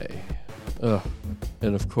 Okay. Ugh.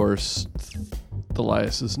 And of course,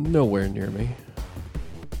 Thalias is nowhere near me.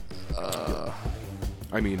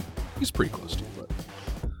 I mean, he's pretty close to you,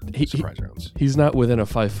 but surprise rounds. He's not within a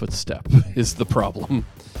 5-foot step, is the problem.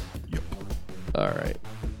 Yep. Alright.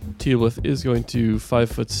 Teoblith is going to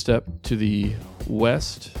 5-foot step to the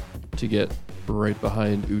west to get right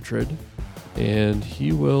behind Uhtred. And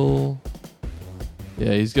he will...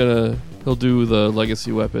 Yeah, he'll do the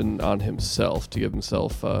legacy weapon on himself to give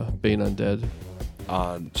himself Bane Undead.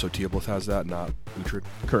 So Teoblith has that, not Uhtred.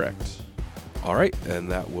 Correct. All right,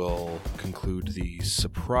 and that will conclude the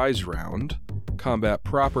surprise round. Combat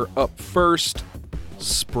proper up first.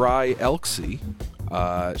 Spry Elxie.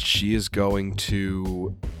 She is going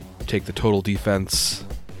to take the total defense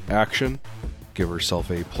action, give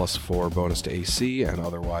herself a +4 bonus to AC, and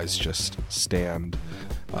otherwise just stand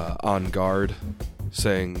on guard,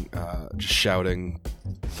 saying, just shouting,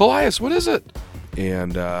 Thalias, what is it?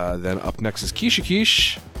 And then up next is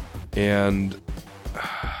Kishikish, and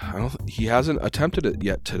he hasn't attempted it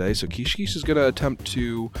yet today, so Kishikish is going to attempt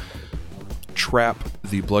to trap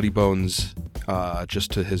the Bloody Bones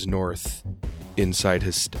just to his north inside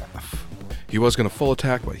his staff. He was going to full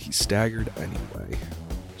attack, but he staggered anyway.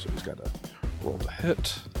 So he's got to roll to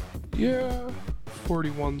hit. Yeah,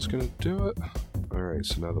 41's going to do it. Alright,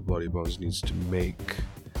 so now the Bloody Bones needs to make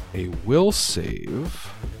a will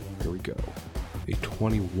save. Here we go. A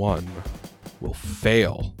 21 will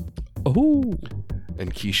fail. Oh!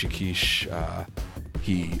 And Kishikish,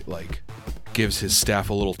 he gives his staff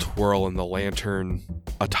a little twirl, and the lantern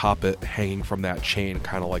atop it, hanging from that chain,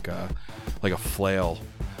 kind of like a flail,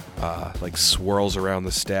 swirls around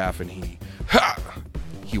the staff, and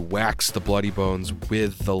he whacks the Bloody Bones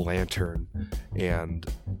with the lantern, and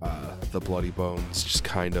the Bloody Bones just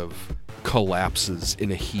kind of collapses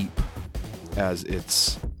in a heap as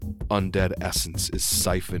its undead essence is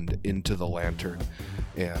siphoned into the lantern.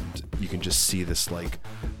 And you can just see this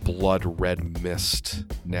blood red mist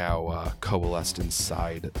now coalesced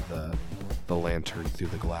inside the lantern through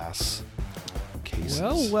the glass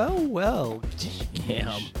cases. Well.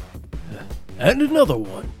 Damn. And another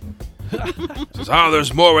one. Says,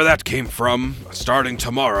 there's more where that came from, starting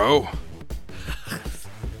tomorrow.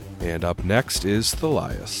 And up next is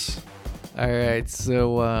Thalias. All right,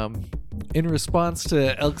 so in response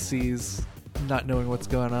to Elxie's not knowing what's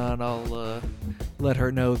going on, I'll let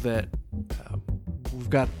her know that we've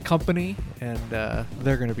got company, and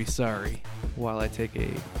they're going to be sorry while I take a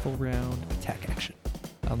full round attack action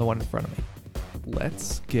on the one in front of me.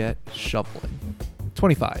 Let's get shoveling.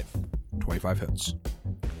 25. 25 hits.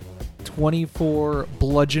 24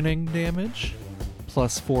 bludgeoning damage,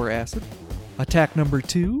 plus 4 acid. Attack number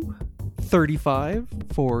 2, 35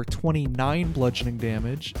 for 29 bludgeoning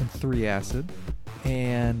damage and 3 acid.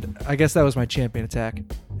 And I guess that was my champion attack.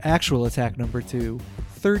 Actual attack number 2,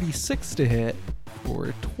 36 to hit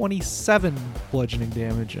for 27 bludgeoning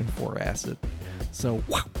damage and 4 acid. So,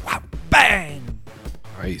 bang!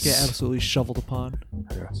 Nice. Get absolutely shoveled upon.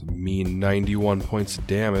 Yeah, it's a mean 91 points of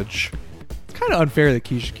damage. It's kind of unfair that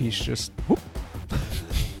Kishikish just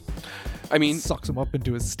I mean, sucks him up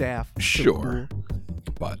into his staff. So sure. cool.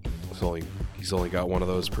 But he's only got one of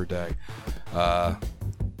those per day.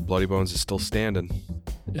 Bloody Bones is still standing.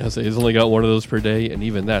 Yeah, so he's only got one of those per day, and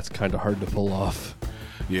even that's kind of hard to pull off.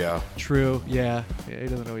 Yeah. True. Yeah, he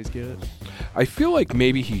doesn't always get it. I feel like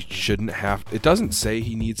maybe he shouldn't have. It doesn't say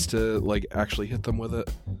he needs to actually hit them with it.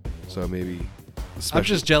 So maybe. I'm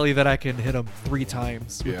just jelly that I can hit him 3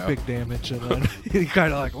 times with big damage, and then he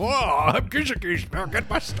kind of whoa, I'm Kishikish, now get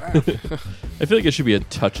my staff. I feel like it should be a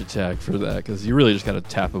touch attack for that, because you really just got to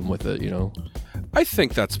tap him with it, I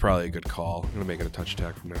think that's probably a good call. I'm gonna make it a touch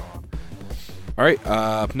attack from now on. All right.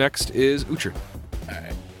 Up next is Uhtred. All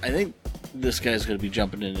right. I think this guy's going to be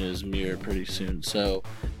jumping into his mirror pretty soon. So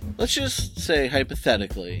let's just say,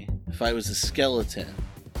 hypothetically, if I was a skeleton,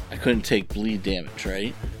 I couldn't take bleed damage,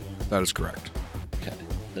 right? That is correct. Okay.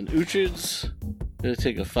 Then Uhtred's going to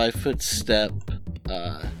take a 5-foot step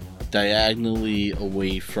diagonally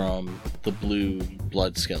away from the blue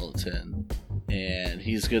blood skeleton. And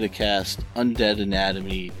he's going to cast Undead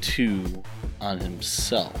Anatomy 2 on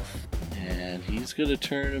himself. And he's going to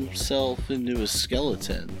turn himself into a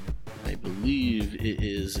skeleton. I I believe it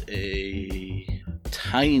is a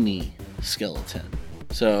tiny skeleton.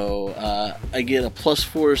 So I get a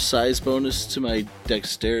 +4 size bonus to my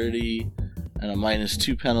dexterity and a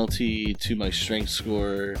 -2 penalty to my strength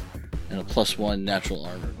score and a +1 natural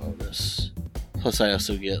armor bonus. Plus I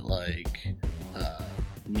also get like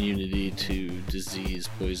immunity to disease,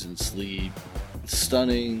 poison, sleep,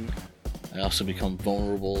 stunning. I also become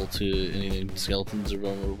vulnerable to anything skeletons are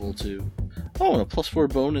vulnerable to. Oh, and a +4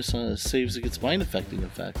 bonus on saves against mind-affecting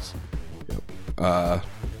effects.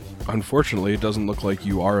 Unfortunately, it doesn't look like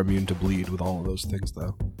you are immune to bleed with all of those things,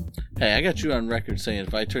 though. Hey, I got you on record saying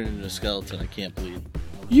if I turn into a skeleton, I can't bleed.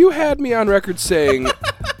 You had me on record saying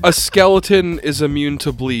a skeleton is immune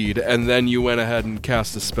to bleed, and then you went ahead and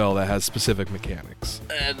cast a spell that has specific mechanics.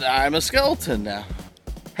 And I'm a skeleton now.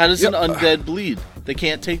 How does an undead bleed? They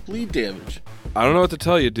can't take bleed damage. I don't know what to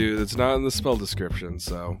tell you, dude. It's not in the spell description,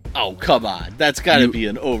 so... Oh, come on. That's gotta be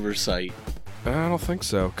an oversight. I don't think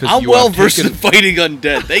so. I'm well versed in fighting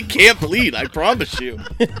undead. They can't bleed, I promise you.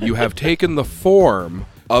 You have taken the form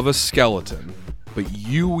of a skeleton, but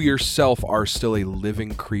you yourself are still a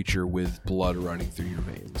living creature with blood running through your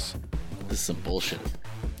veins. This is some bullshit.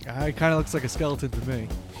 It kind of looks like a skeleton to me.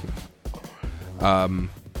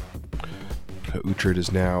 Uhtred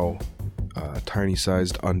is now a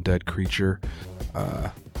tiny-sized undead creature.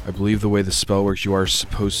 I believe the way the spell works, you are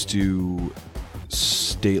supposed to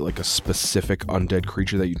state like a specific undead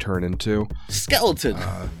creature that you turn into. Skeleton.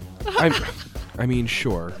 I mean,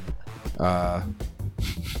 sure. I'm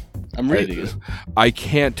reading it. I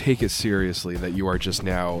can't take it seriously that you are just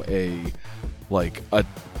now an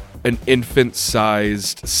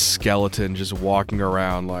infant-sized skeleton just walking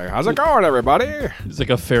around like, how's it going, everybody? It's like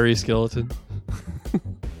a fairy skeleton.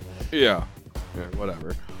 Yeah,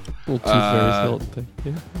 whatever. Little fairy skeleton thing.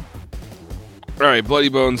 Yeah. All right, Bloody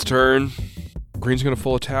Bones' turn. Green's going to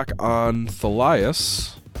full attack on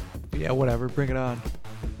Thalias. Yeah, whatever. Bring it on.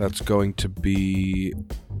 That's going to be...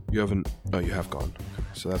 You haven't... Oh, you have gone. Okay,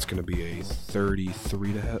 so that's going to be a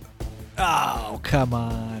 33 to hit. Oh, come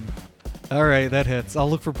on. All right, that hits. I'll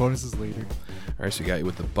look for bonuses later. All right, so you got you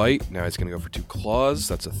with the bite. Now he's going to go for 2 claws.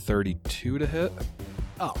 That's a 32 to hit.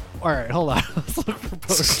 Oh, all right. Hold on. Let's look for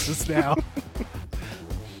bonuses now.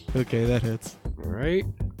 Okay, that hits. All right.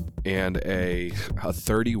 And a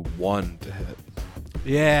 31 to hit.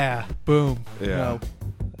 Yeah. Boom. Yeah. No.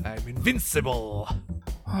 I'm invincible.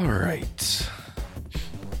 All right.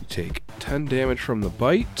 You take 10 damage from the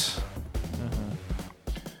bite.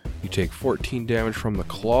 You take 14 damage from the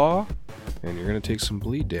claw. And you're going to take some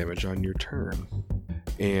bleed damage on your turn.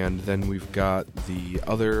 And then we've got the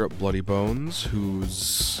other Bloody Bones,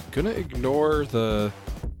 who's going to ignore the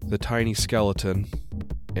tiny skeleton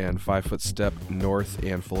and 5-foot step north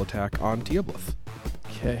and full attack on Teoblith.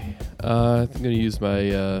 Okay. I'm going to use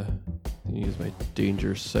my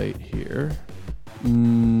danger sight here.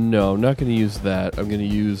 No, I'm not going to use that. I'm going to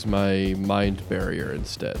use my mind barrier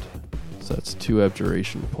instead. So that's 2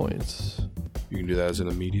 abjuration points. You can do that as an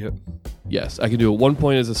immediate? Yes, I can do it 1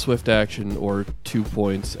 point as a swift action or 2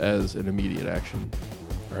 points as an immediate action.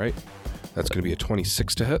 All right. That's going to be a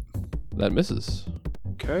 26 to hit. That misses.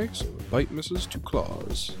 Okay, so bite misses, 2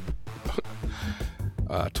 claws.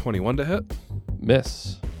 21 to hit.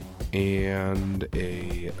 Miss. And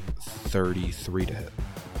a 33 to hit.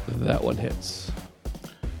 That one hits.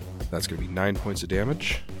 That's going to be 9 points of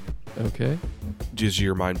damage. Okay. Does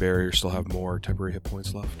your mind barrier still have more temporary hit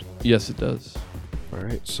points left? Yes, it does. All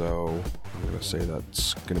right, so I'm going to say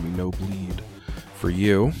that's going to be no bleed for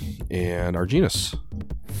you. And Arginus.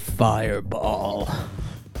 Fireball.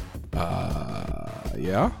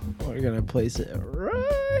 Yeah? We're gonna place it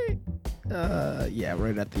right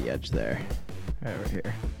right at the edge there. Right over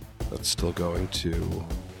here. That's still going to...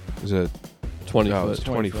 Is it... 20 no, foot. it's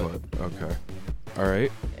 20 foot. Okay. All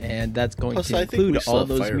right. And that's going Plus, to I think we include still all have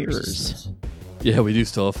those fire mirrors. resistance. Yeah, we do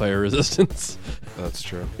still have fire resistance. That's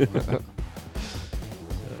true. All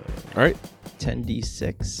right.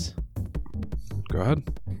 10d6. Go ahead.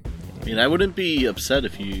 I mean, I wouldn't be upset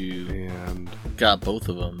if you And... got both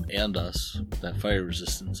of them and us. That fire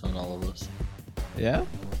resistance on all of us. Yeah?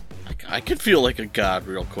 I could feel like a god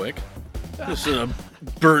real quick. Just in a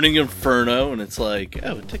burning inferno, and it's like,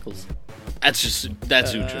 oh, it tickles. That's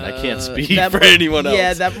Uhtred. I can't speak that for might- anyone else.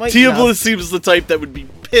 yeah, that might Teoblith not- seems the type that would be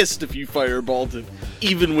pissed if you fireballed him,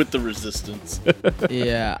 even with the resistance.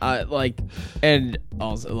 Yeah, and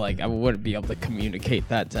also, I wouldn't be able to communicate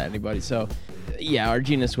that to anybody. So, yeah,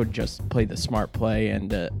 Arginus would just play the smart play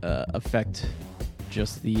and affect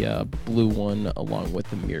just the blue one along with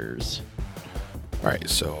the mirrors. All right,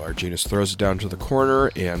 so Arginus throws it down to the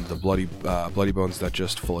corner, and the bloody bones that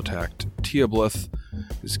just full attacked Teoblith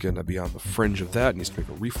is going to be on the fringe of that. Needs to make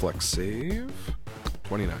a reflex save.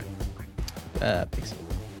 29. Makes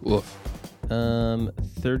Woof.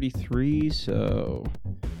 33, so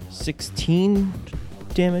 16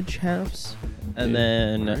 damage halves. And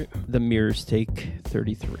then Alright. the mirrors take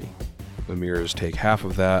 33. The mirrors take half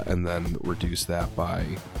of that and then reduce that by,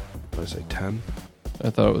 what did I say, 10? I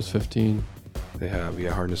thought it was 15. They have,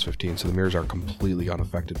 hardness 15, so the mirrors are completely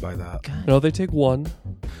unaffected by that. God. No, they take 1.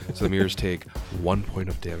 So the mirrors take 1 point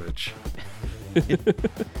of damage.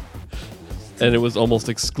 And it was almost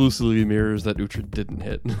exclusively mirrors that Uhtred didn't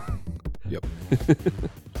hit. Yep.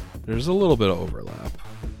 There's a little bit of overlap,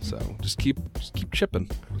 so just keep chipping.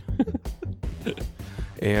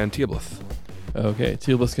 And Teoblith. Okay,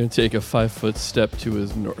 Teoblith's going to take a 5-foot step to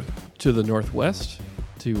the northwest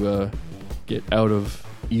to get out of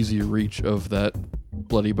easy reach of that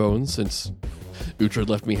bloody bone, since Uhtred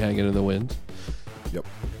left me hanging in the wind. Yep.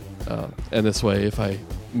 And this way, if I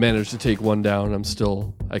manage to take one down,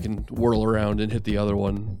 I can whirl around and hit the other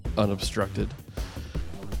one unobstructed.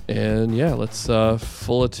 And yeah, let's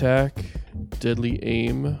full attack, deadly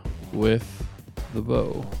aim with the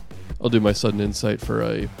bow. I'll do my sudden insight for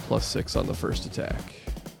a +6 on the first attack.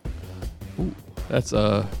 Ooh, that's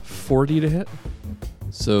a 40 to hit.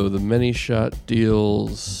 So the many shot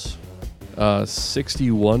deals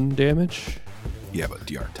 61 damage. Yeah, but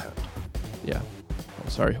DR 10. Yeah. Oh,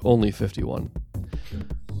 sorry, only 51.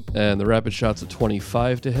 And the rapid shot's a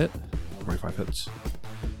 25 to hit. 25 hits.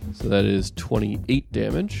 So that is 28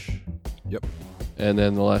 damage. Yep. And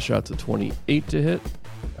then the last shot's a 28 to hit,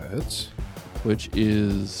 That hits. which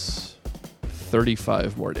is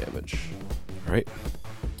 35 more damage. All right.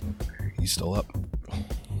 He's still up.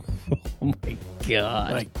 Oh my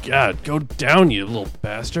god. My god, go down, you little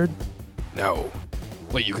bastard. No.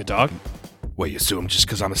 Wait, you can talk? What, you assume just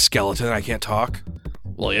because I'm a skeleton I can't talk?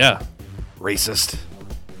 Well, yeah. Racist.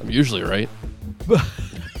 I'm usually right.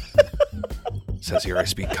 Says here I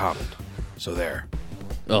speak common. So there.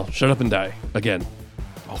 Oh, shut up and die. Again.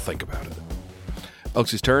 I'll think about it.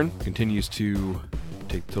 Elxie's turn. Continues to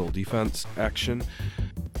take total defense action.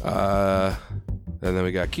 And then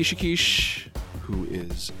we got Kishikish, who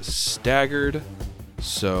is staggered.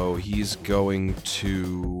 So he's going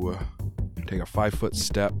to take a 5-foot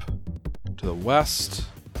step to the west.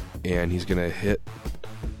 And he's going to hit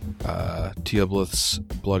Teoblith's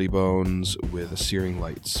Bloody Bones with a Searing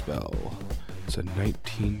Light spell. It's a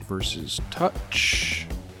 19 versus touch.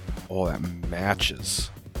 Oh, that matches.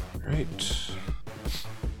 Right.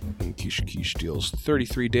 And Kishikish deals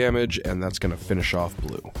 33 damage, and that's going to finish off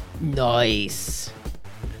Blue. Nice.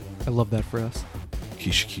 I love that for us.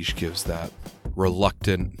 Kishikish gives that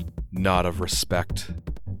reluctant nod of respect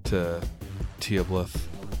to Teoblith.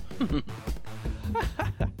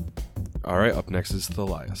 All right, up next is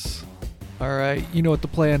Thalias. All right, you know what the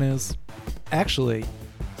plan is. Actually,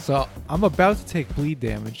 so I'm about to take bleed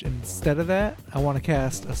damage, and instead of that, I want to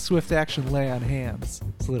cast a swift action Lay on Hands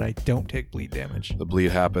so that I don't take bleed damage. The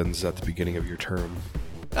bleed happens at the beginning of your turn.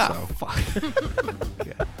 Ah, So, fuck.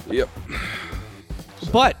 Yeah. yep.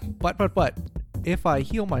 But, if I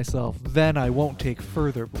heal myself, then I won't take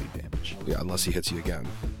further bleed damage. Yeah, unless he hits you again.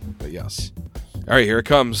 But yes. All right, here it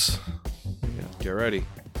comes. Yeah, Get ready.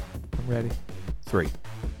 I'm ready. 3.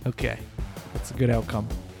 Okay, that's a good outcome.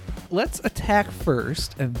 Let's attack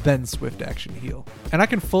first and then swift action heal. And I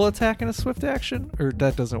can full attack in a swift action, or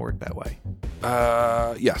that doesn't work that way?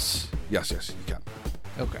 Yes, you can.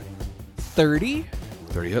 Okay. 30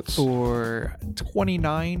 30 hits. for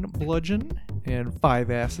 29 bludgeon and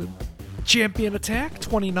 5 acid. Champion attack,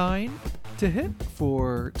 29 to hit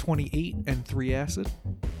for 28 and 3 acid.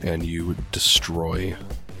 And you destroy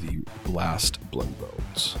the last Bloody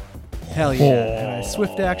Bones. Hell yeah. And I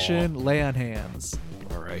swift action, Lay on Hands.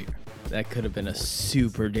 All right. That could have been a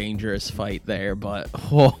super dangerous fight there, but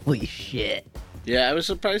holy shit. Yeah, I was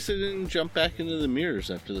surprised they didn't jump back into the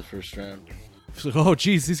mirrors after the first round. It's like, oh,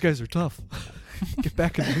 geez, these guys are tough. Get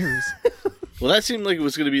back in the mirrors. Well, that seemed like it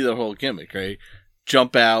was going to be the whole gimmick, right?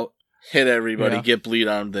 Jump out, hit everybody, Yeah. get bleed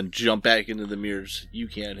on them, then jump back into the mirrors. You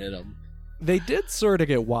can't hit them. They did sort of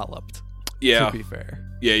get walloped, Yeah. to be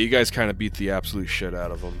fair. Yeah, you guys kind of beat the absolute shit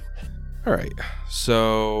out of them. All right.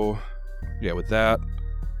 So, yeah, with that,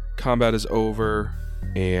 combat is over,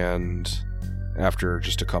 and after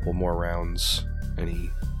just a couple more rounds, any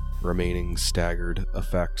remaining staggered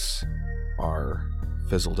effects are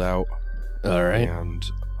fizzled out. All right. And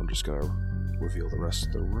I'm just going to reveal the rest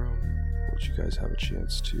of the room, let you guys have a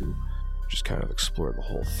chance to just kind of explore the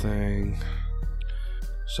whole thing.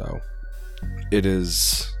 So, it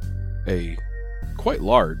is a quite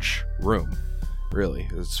large room, really.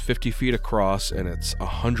 It's 50 feet across, and it's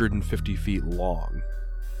 150 feet long.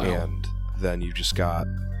 And then you just got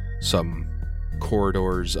some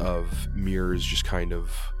corridors of mirrors just kind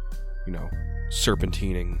of,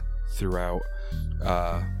 serpentining throughout.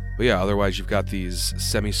 But yeah, otherwise you've got these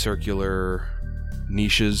semicircular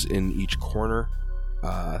niches in each corner.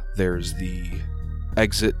 There's the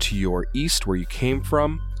exit to your east where you came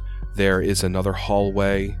from. There is another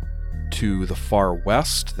hallway to the far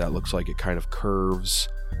west that looks like it kind of curves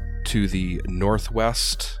to the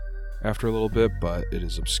northwest after a little bit, but it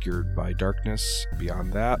is obscured by darkness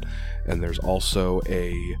beyond that. And there's also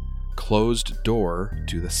a closed door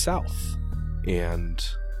to the south. And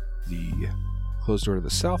the closed door to the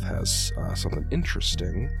south has something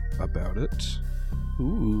interesting about it.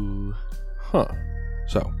 Ooh. Huh.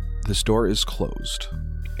 So, this door is closed,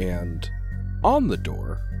 and on the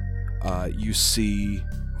door, you see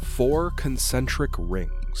 4 concentric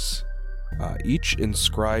rings, each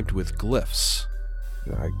inscribed with glyphs.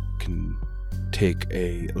 I can take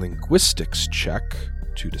a linguistics check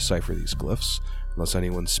to decipher these glyphs, unless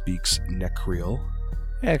anyone speaks Necreal.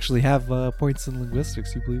 I actually have points in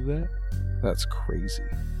linguistics. You believe that? That's crazy.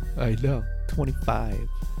 I know. 25.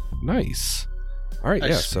 Nice. All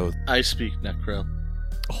right, so I speak Necro.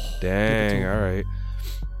 dang, all right.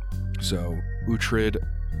 So Uhtred,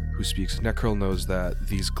 who speaks Necril, knows that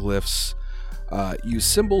these glyphs use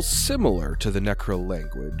symbols similar to the Necril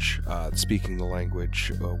language. Speaking the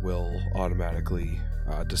language will automatically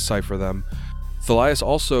decipher them. Thalias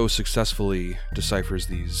also successfully deciphers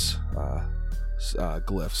these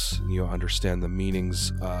glyphs. You understand the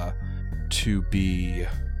meanings to be...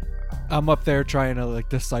 I'm up there trying to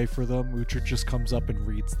decipher them. Uhtred just comes up and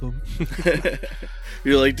reads them.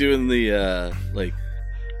 You're like doing the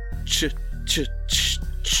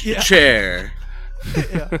chair.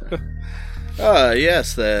 Yeah.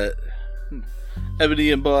 Yes, that ebony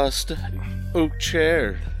embossed oak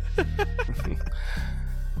chair.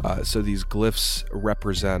 So these glyphs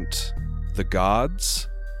represent the gods,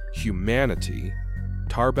 humanity,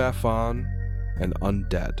 Tar-Baphon, and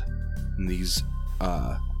undead. And these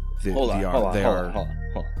Hold on.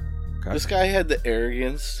 Okay. This guy had the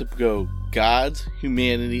arrogance to go gods,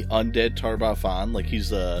 humanity, undead, Tar-Baphon, like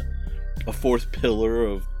he's a fourth pillar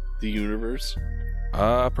of the universe.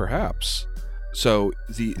 Perhaps. So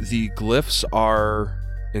the glyphs are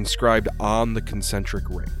inscribed on the concentric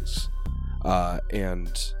rings,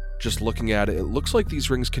 and just looking at it, it looks like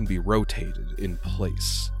these rings can be rotated in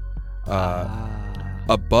place.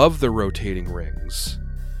 Above the rotating rings,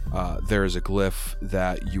 there is a glyph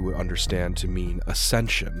that you would understand to mean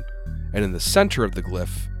ascension, and in the center of the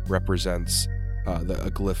glyph represents a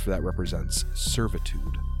glyph that represents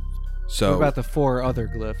servitude. So What about the 4 other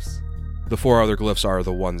glyphs? the 4 other glyphs are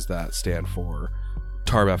the ones that stand for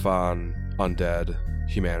Tar-Baphon, undead,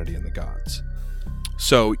 humanity, and the gods.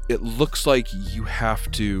 So it looks like you have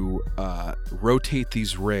to rotate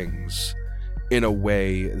these rings in a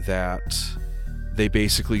way that they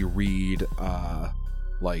basically read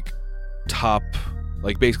top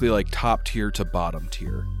tier to bottom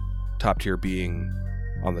tier. Top tier being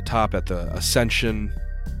on the top at the ascension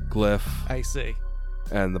glyph, I see.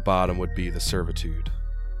 and the bottom would be the servitude.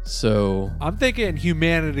 So, I'm thinking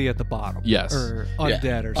humanity at the bottom. Yes. Or Yeah.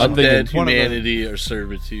 undead or I'm something. Undead, One of the- humanity, or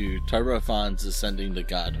servitude. Tar-Baphon's ascending to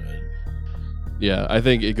godhood. yeah, I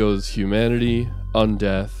think it goes humanity,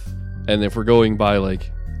 undeath, and if we're going by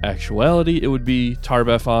actuality, it would be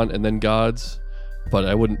Tar-Baphon and then gods. But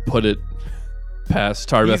I wouldn't put it past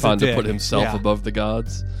Tar-Baphon to dick, put himself yeah. above the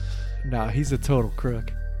gods. No, he's a total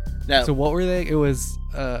crook. Now, So what were they? It was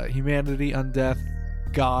humanity, undeath,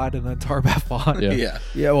 God, and then Tar-Baphon. Yeah. yeah.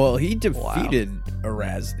 Yeah, well, he defeated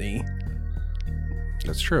Erasni.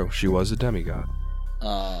 That's true. She was a demigod.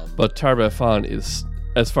 But Tar-Baphon is,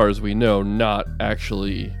 as far as we know, not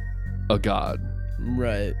actually a god.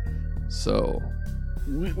 Right. So,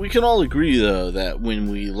 We can all agree, though, that when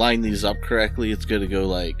we line these up correctly, it's going to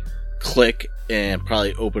go click and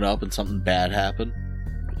probably open up and something bad happen.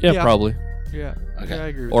 yeah, Yeah. probably. Yeah. Okay. Yeah, I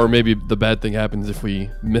agree with Or that. maybe the bad thing happens if we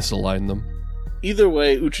misalign them. Either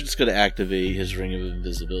way, Uhtred's going to activate his Ring of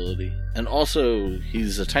Invisibility. And also,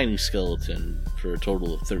 he's a tiny skeleton for a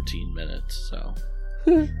total of 13 minutes, so...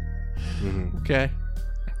 Mm-hmm. Okay.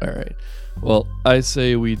 All right. Well, I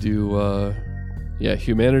say we do,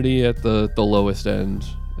 humanity at the lowest end,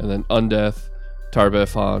 and then undeath,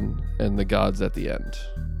 Tar-Baphon, and the gods at the end.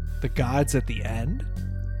 The gods at the end?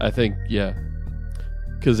 I think, yeah.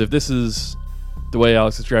 Because if this is the way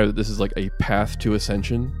Alex described it, this is like a path to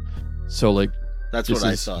ascension. So, That's This what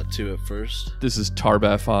I is- thought, too, at first. this is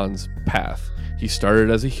Tar-Baphon's path. He started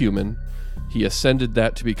as a human. He ascended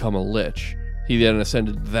that to become a lich. He then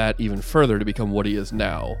ascended that even further to become what he is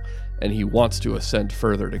now. and he wants to ascend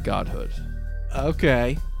further to godhood.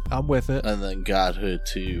 Okay, I'm with it. And then godhood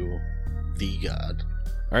to the god.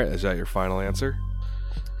 All right, is that your final answer?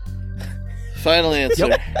 Final answer.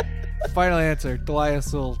 Final answer.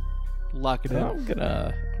 Delias will lock it in. I'm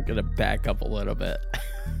gonna back up a little bit.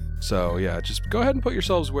 So yeah, just go ahead and put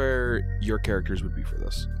yourselves where your characters would be for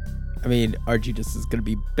this. I mean, Arginus is gonna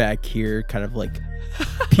be back here, kind of like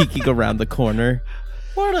peeking around the corner.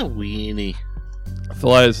 What a weenie.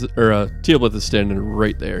 Teoblith is standing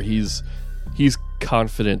right there. He's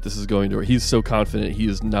confident this is going to work. He's so confident he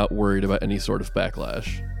is not worried about any sort of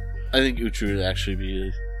backlash. I think Uhtred would actually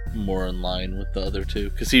be more in line with the other two,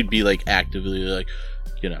 because he'd be like actively like,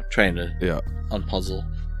 trying to unpuzzle.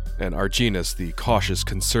 And Arginus, the cautious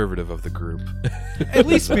conservative of the group. At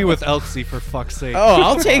least be with Elxie, for fuck's sake. Oh,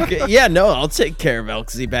 I'll take care of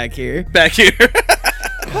Elxie back here. Back here.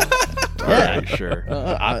 Alright, sure.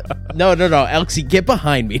 No, Elxie, get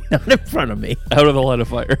behind me, not in front of me. Out of the line of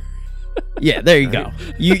fire. Yeah, there you go.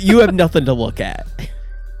 You have nothing to look at.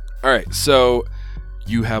 Alright, so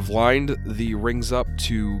you have lined the rings up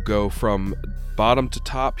to go from bottom to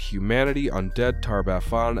top: humanity, undead,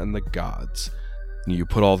 Tar-Baphon, and the gods. You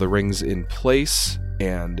put all the rings in place,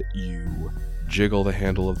 and you jiggle the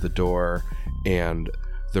handle of the door, and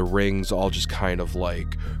the rings all just kind of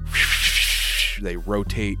like they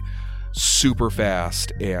rotate super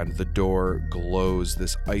fast, and the door glows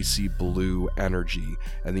this icy blue energy,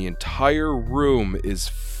 and the entire room is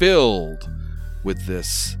filled with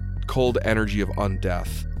this cold energy of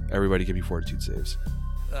undeath. Everybody give me fortitude saves.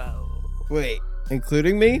 Wait,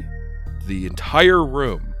 including me? The entire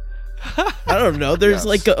room. I don't know. There's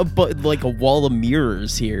Yes. like a wall of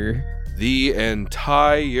mirrors here. The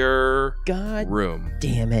entire God room.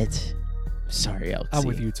 damn it! Sorry, Elxie. I'm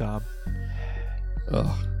with you, Tom.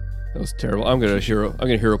 Oh, that was terrible. I'm gonna hero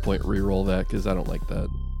point reroll that because I don't like that.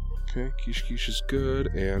 Okay, Kish is good,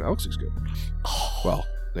 and Alexie's good. Well,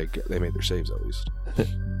 they made their saves at least.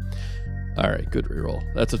 All right, good reroll.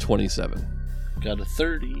 That's a 27. Got a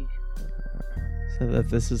 30. So that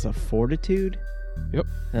this is a fortitude. Yep.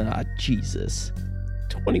 Ah, Jesus.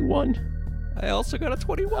 21. I also got a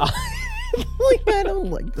 21. I don't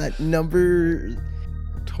like that number.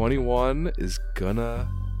 21 is gonna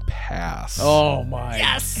pass. Oh my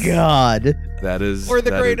God. That is We're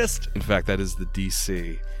the that is- greatest. in fact, that is the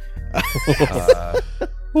DC.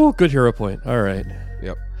 Oh, good hero point. All right.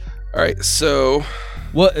 All right, so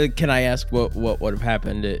What can I ask? What would have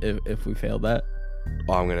happened if we failed that?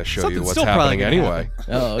 I'm gonna show you Something's what's still probably happening gonna anyway.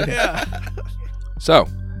 Oh, okay. Yeah. So,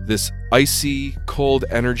 this icy, cold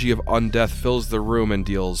energy of undeath fills the room and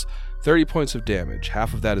deals 30 points of damage.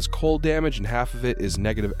 Half of that is cold damage, and half of it is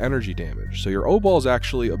negative energy damage. So your O-balls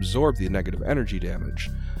actually absorb the negative energy damage.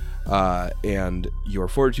 And your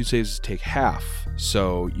fortitude saves take half.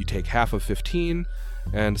 So you take half of 15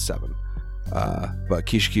 and 7. But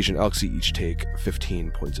Kish and Elxie each take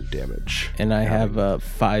 15 points of damage. And I have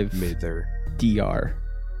 5 Made their DR.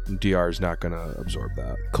 DR is not going to absorb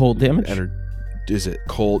that. Cold damage? Is it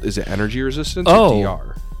cold? Is it energy resistance Oh. or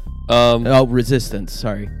DR? Oh, resistance.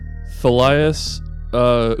 Sorry. Thalias,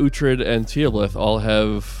 Uhtred, and Teoblith all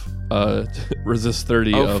have resist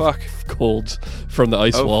 30 Oh, of fuck. cold from the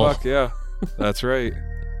ice Oh, wall. fuck, yeah. That's right.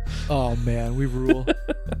 Oh, man, we rule.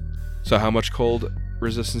 So how much cold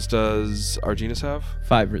resistance does Arginus have?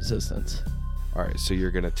 5 resistance. All right, so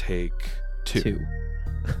you're going to take 2.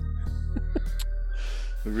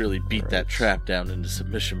 We really beat that trap down into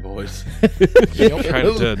submission, boys. You kind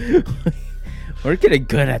of did. We're getting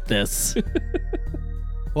good at this.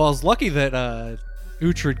 Well, I was lucky that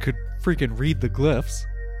Uhtred could freaking read the glyphs.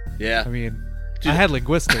 Yeah. I mean, Dude, I had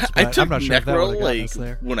linguistics, I but took I'm not sure if that would have Necro gotten us like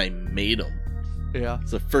there. when I made them. Yeah.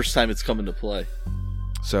 It's the first time it's come into play.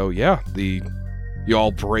 So yeah, you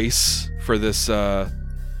all brace for this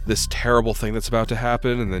this terrible thing that's about to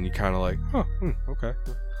happen, and then you kind of like, okay.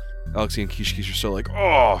 Alexi and Kish are still like,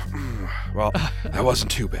 well, that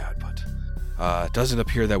wasn't too bad, but it doesn't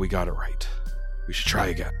appear that we got it right. We should try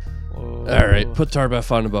again. All right, put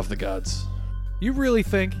Tar-Baphon above the gods. You really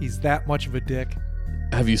think he's that much of a dick?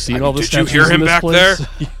 Have you seen I mean, all the did you statues hear in him this back place?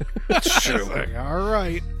 It's true. All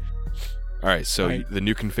right. All right, so Right. the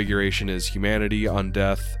new configuration is humanity,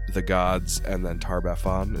 undeath, the gods, and then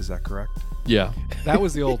Tar-Baphon. Is that correct? Yeah. That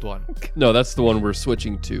was the old one. No, that's the one we're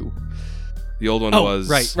switching to. The old one Oh, was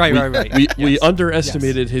right. We Yes.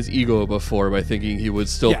 underestimated his ego before by thinking he would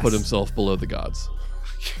still put Yes. himself below the gods.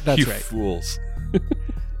 That's you right. fools.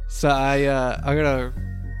 So I'm gonna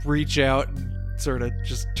reach out and sort of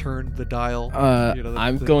just turn the dial.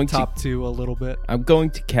 I'm the going to- top 2 a little bit. I'm going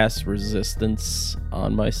to cast resistance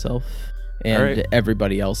on myself and All right.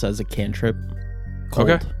 everybody else as a cantrip. Cold.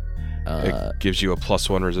 Okay. It gives you a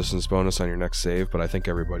 +1 resistance bonus on your next save, but I think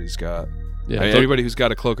everybody's got. Yeah, Anybody who's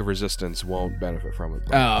got a cloak of resistance won't benefit from it.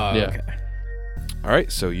 Okay. All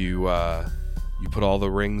right, so you put all the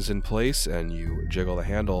rings in place and you jiggle the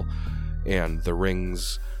handle, and the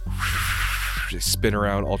rings they spin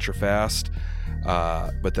around ultra fast,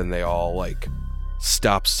 but then they all like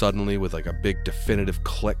stop suddenly with like a big definitive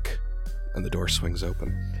click, and the door swings open.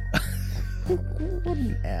 What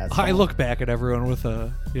an asshole. I look back at everyone with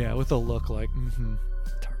a look like,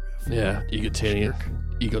 Yeah,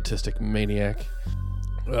 egotistic maniac.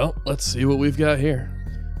 Well, let's see what we've got here.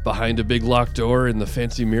 Behind a big locked door in the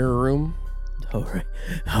fancy mirror room. All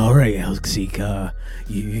right, Elxie,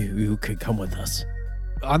 you could come with us.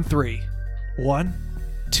 On 3. 1,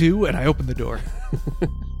 2, and I open the door.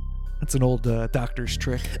 That's an old doctor's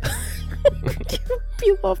trick.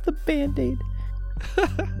 Peel off the Band-Aid.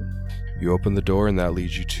 You open the door, and that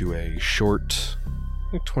leads you to a short,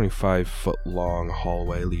 like 25-foot long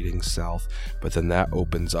hallway leading south, but then that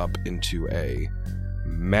opens up into a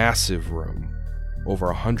massive room, over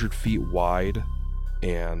 100 feet wide,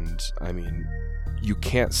 and, I mean, you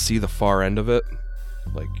can't see the far end of it.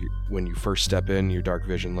 Like, when you first step in, your dark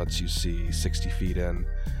vision lets you see 60 feet in,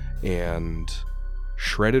 and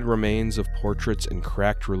shredded remains of portraits and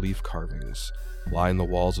cracked relief carvings line the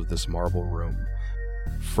walls of this marble room.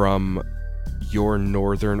 From your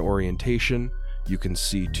northern orientation, you can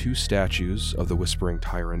see 2 statues of the Whispering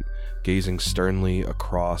Tyrant gazing sternly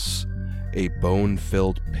across a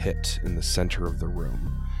bone-filled pit in the center of the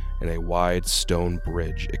room, and a wide stone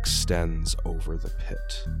bridge extends over the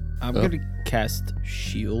pit. I'm going to cast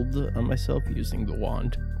Shield on myself using the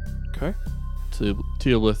wand. Okay.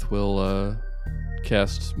 Teolith will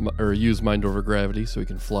cast or use Mind Over Gravity so he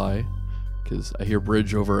can fly. Because I hear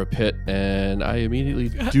bridge over a pit, and I immediately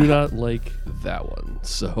do not like that one.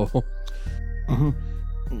 So,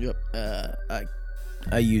 Yep.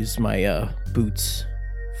 I use my boots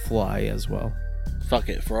fly as well. Fuck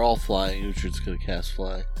it. If we're all flying, Uhtred's gonna cast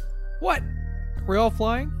fly. What? We're all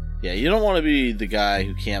flying? Yeah, you don't want to be the guy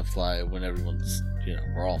who can't fly when everyone's,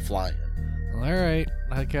 we're all flying. All right,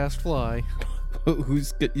 I cast fly.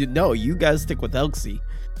 Who's good? No, you guys stick with Elxie.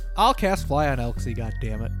 I'll cast fly on Elxie,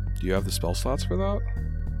 goddammit. Do you have the spell slots for that?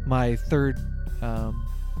 My third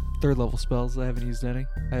level spells, I haven't used any.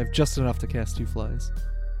 I have just enough to cast 2 flies.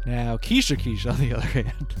 Now, Keisha, on the other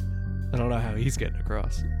hand, I don't know how he's getting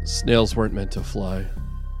across. Snails weren't meant to fly.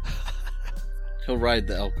 He'll ride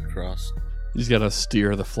the elk across. He's got to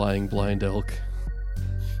steer the flying blind elk.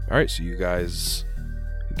 All right, so you guys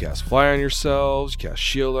cast fly on yourselves, you cast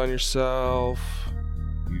shield on yourself.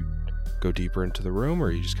 You go deeper into the room,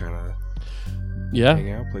 or you just kind of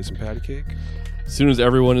hang out, play some patty cake? As soon as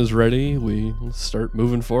everyone is ready, we start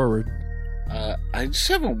moving forward. I just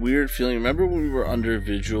have a weird feeling. Remember when we were under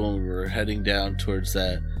Vigil and we were heading down towards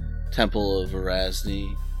that Temple of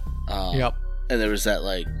Erasni? Yep. And there was that,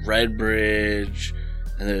 like, red bridge,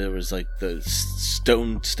 and then there was, like, the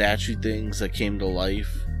stone statue things that came to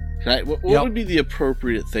life. What would be the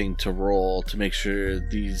appropriate thing to roll to make sure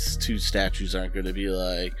these 2 statues aren't going to be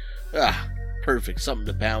like, perfect, something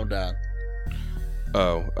to pound on?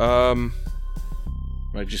 Am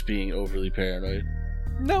I just being overly paranoid?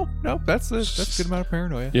 No, that's a good amount of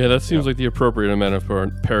paranoia. Yeah, that seems like the appropriate amount of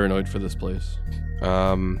paranoid for this place.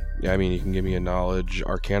 Yeah, I mean, you can give me a knowledge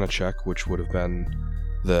arcana check, which would have been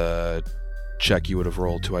the check you would have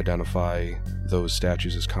rolled to identify those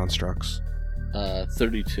statues as constructs.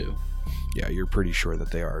 32. Yeah, you're pretty sure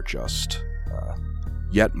that they are just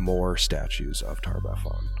yet more statues of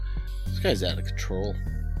Tar-Baphon. This guy's out of control.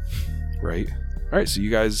 Right. All right, so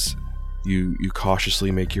you guys, you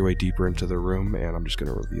cautiously make your way deeper into the room, and I'm just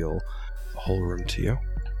going to reveal the whole room to you.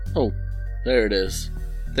 Oh, there it is.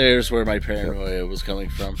 There's where my paranoia was coming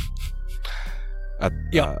from.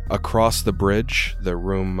 Across the bridge, the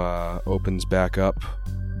room opens back up,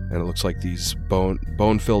 and it looks like these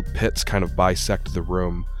bone-filled pits kind of bisect the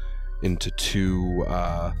room into 2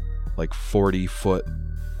 like 40-foot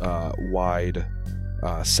wide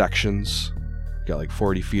sections. You got like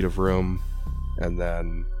 40 feet of room, and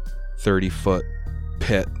then 30-foot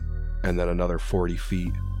pit, and then another 40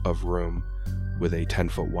 feet of room with a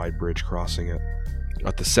 10-foot wide bridge crossing it.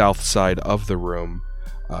 At the south side of the room,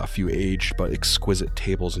 a few aged but exquisite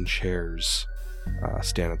tables and chairs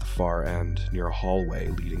stand at the far end near a hallway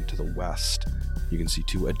leading to the west. You can see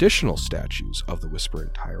 2 additional statues of the Whispering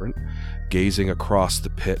Tyrant gazing across the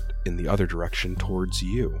pit in the other direction towards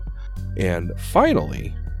you. And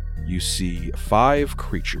finally, you see 5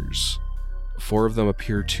 creatures. 4 of them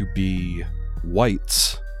appear to be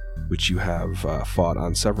wights, which you have fought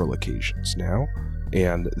on several occasions now,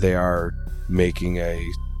 and they are making a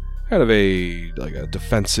kind of a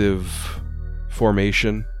defensive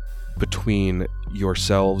formation between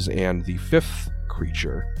yourselves and the fifth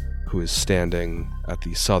creature, who is standing at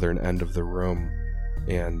the southern end of the room.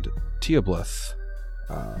 And Teoblith,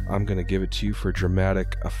 I'm going to give it to you for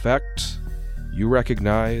dramatic effect. You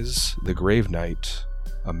recognize the Grave Knight,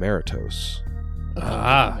 Emeritos.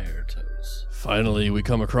 Emeritos. Finally we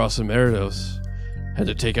come across Emeritos. Had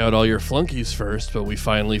to take out all your flunkies first, but we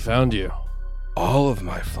finally found you. All of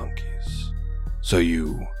my flunkies. So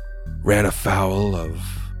you ran afoul of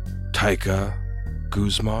Taika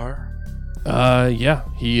Guzmar? Yeah,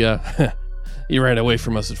 he he ran away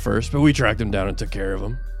from us at first, but we tracked him down and took care of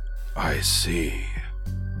him. I see.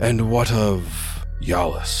 And what of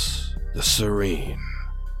Yalis, the Serene?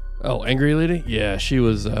 Oh, Angry Lady? Yeah, she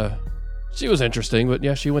was interesting, but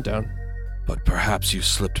yeah, she went down. But perhaps you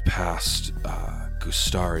slipped past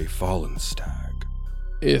Gustari Fallen Stag.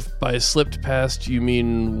 If by slipped past you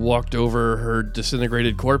mean walked over her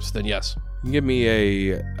disintegrated corpse, then yes. You can give me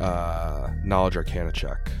a Knowledge Arcana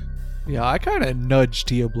check. Yeah, I kind of nudged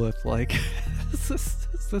Teoblith, like, is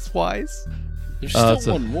this wise? There's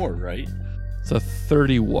still one more, right? It's a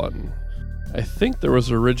 31. I think there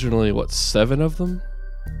was originally, 7 of them?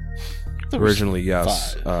 Originally,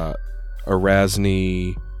 yes. 5.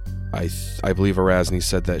 Erasni, I believe Erasni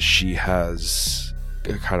said that she has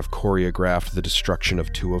kind of choreographed the destruction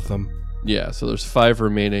of 2 of them. Yeah, so there's 5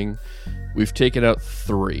 remaining. We've taken out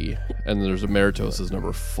 3, and there's Emeritos as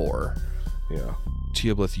number 4. Yeah.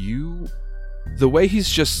 Teoblith, the way he's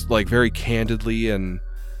just very candidly and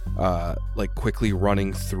quickly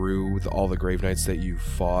running through all the Grave Knights that you've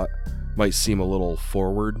fought might seem a little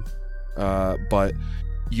forward, but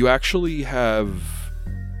you actually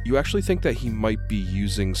think that he might be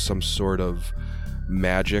using some sort of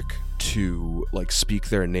magic to speak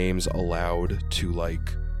their names aloud to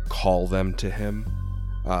call them to him,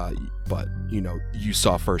 but you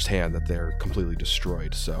saw firsthand that they're completely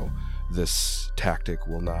destroyed, so this tactic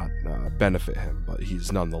will not benefit him, but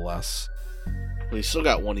he's nonetheless. Well, he's still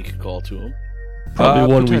got one he could call to him.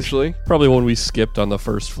 Probably one we skipped on the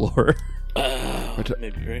first floor.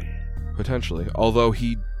 Maybe, right? Potentially. Although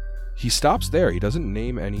he stops there. He doesn't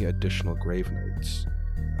name any additional Grave Knights.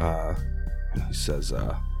 And he says,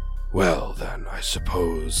 well then, I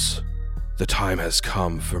suppose the time has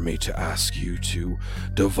come for me to ask you to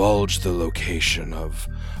divulge the location of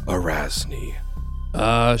Erasni.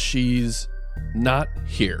 She's not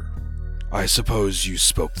here. I suppose you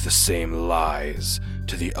spoke the same lies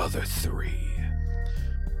to the other 3.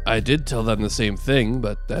 I did tell them the same thing,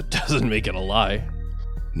 but that doesn't make it a lie.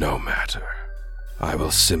 No matter. I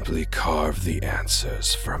will simply carve the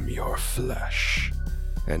answers from your flesh.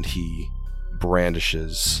 And he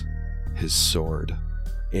brandishes his sword,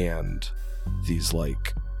 and these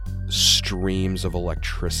streams of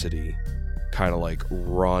electricity kind of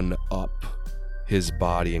run up his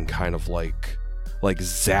body and kind of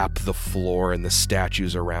zap the floor and the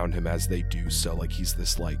statues around him as they do so. He's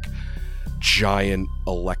this giant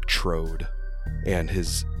electrode, and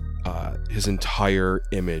his entire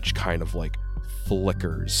image kind of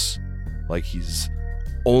flickers, he's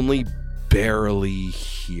only barely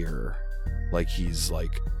here, he's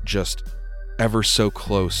just ever so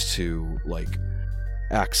close to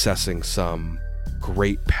accessing some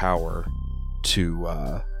great power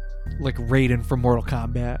to Like Raiden from Mortal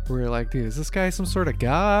Kombat, where you're like, dude, is this guy some sort of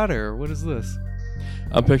god, or what is this?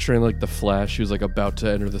 I'm picturing the Flash who's about to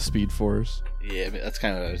enter the Speed Force. Yeah, I mean, that's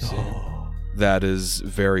kind of what I was saying. That is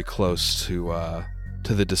very close to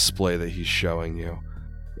the display that he's showing you,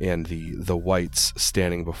 and the wights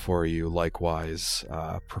standing before you likewise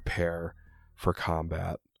prepare for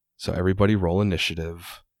combat. So everybody roll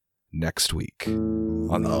initiative next week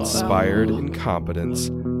on the Inspired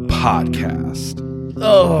Incompetence podcast.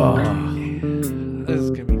 Oh, this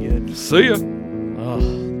is gonna be good. See ya. Oh,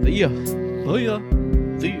 yeah. Oh yeah.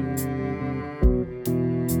 See you.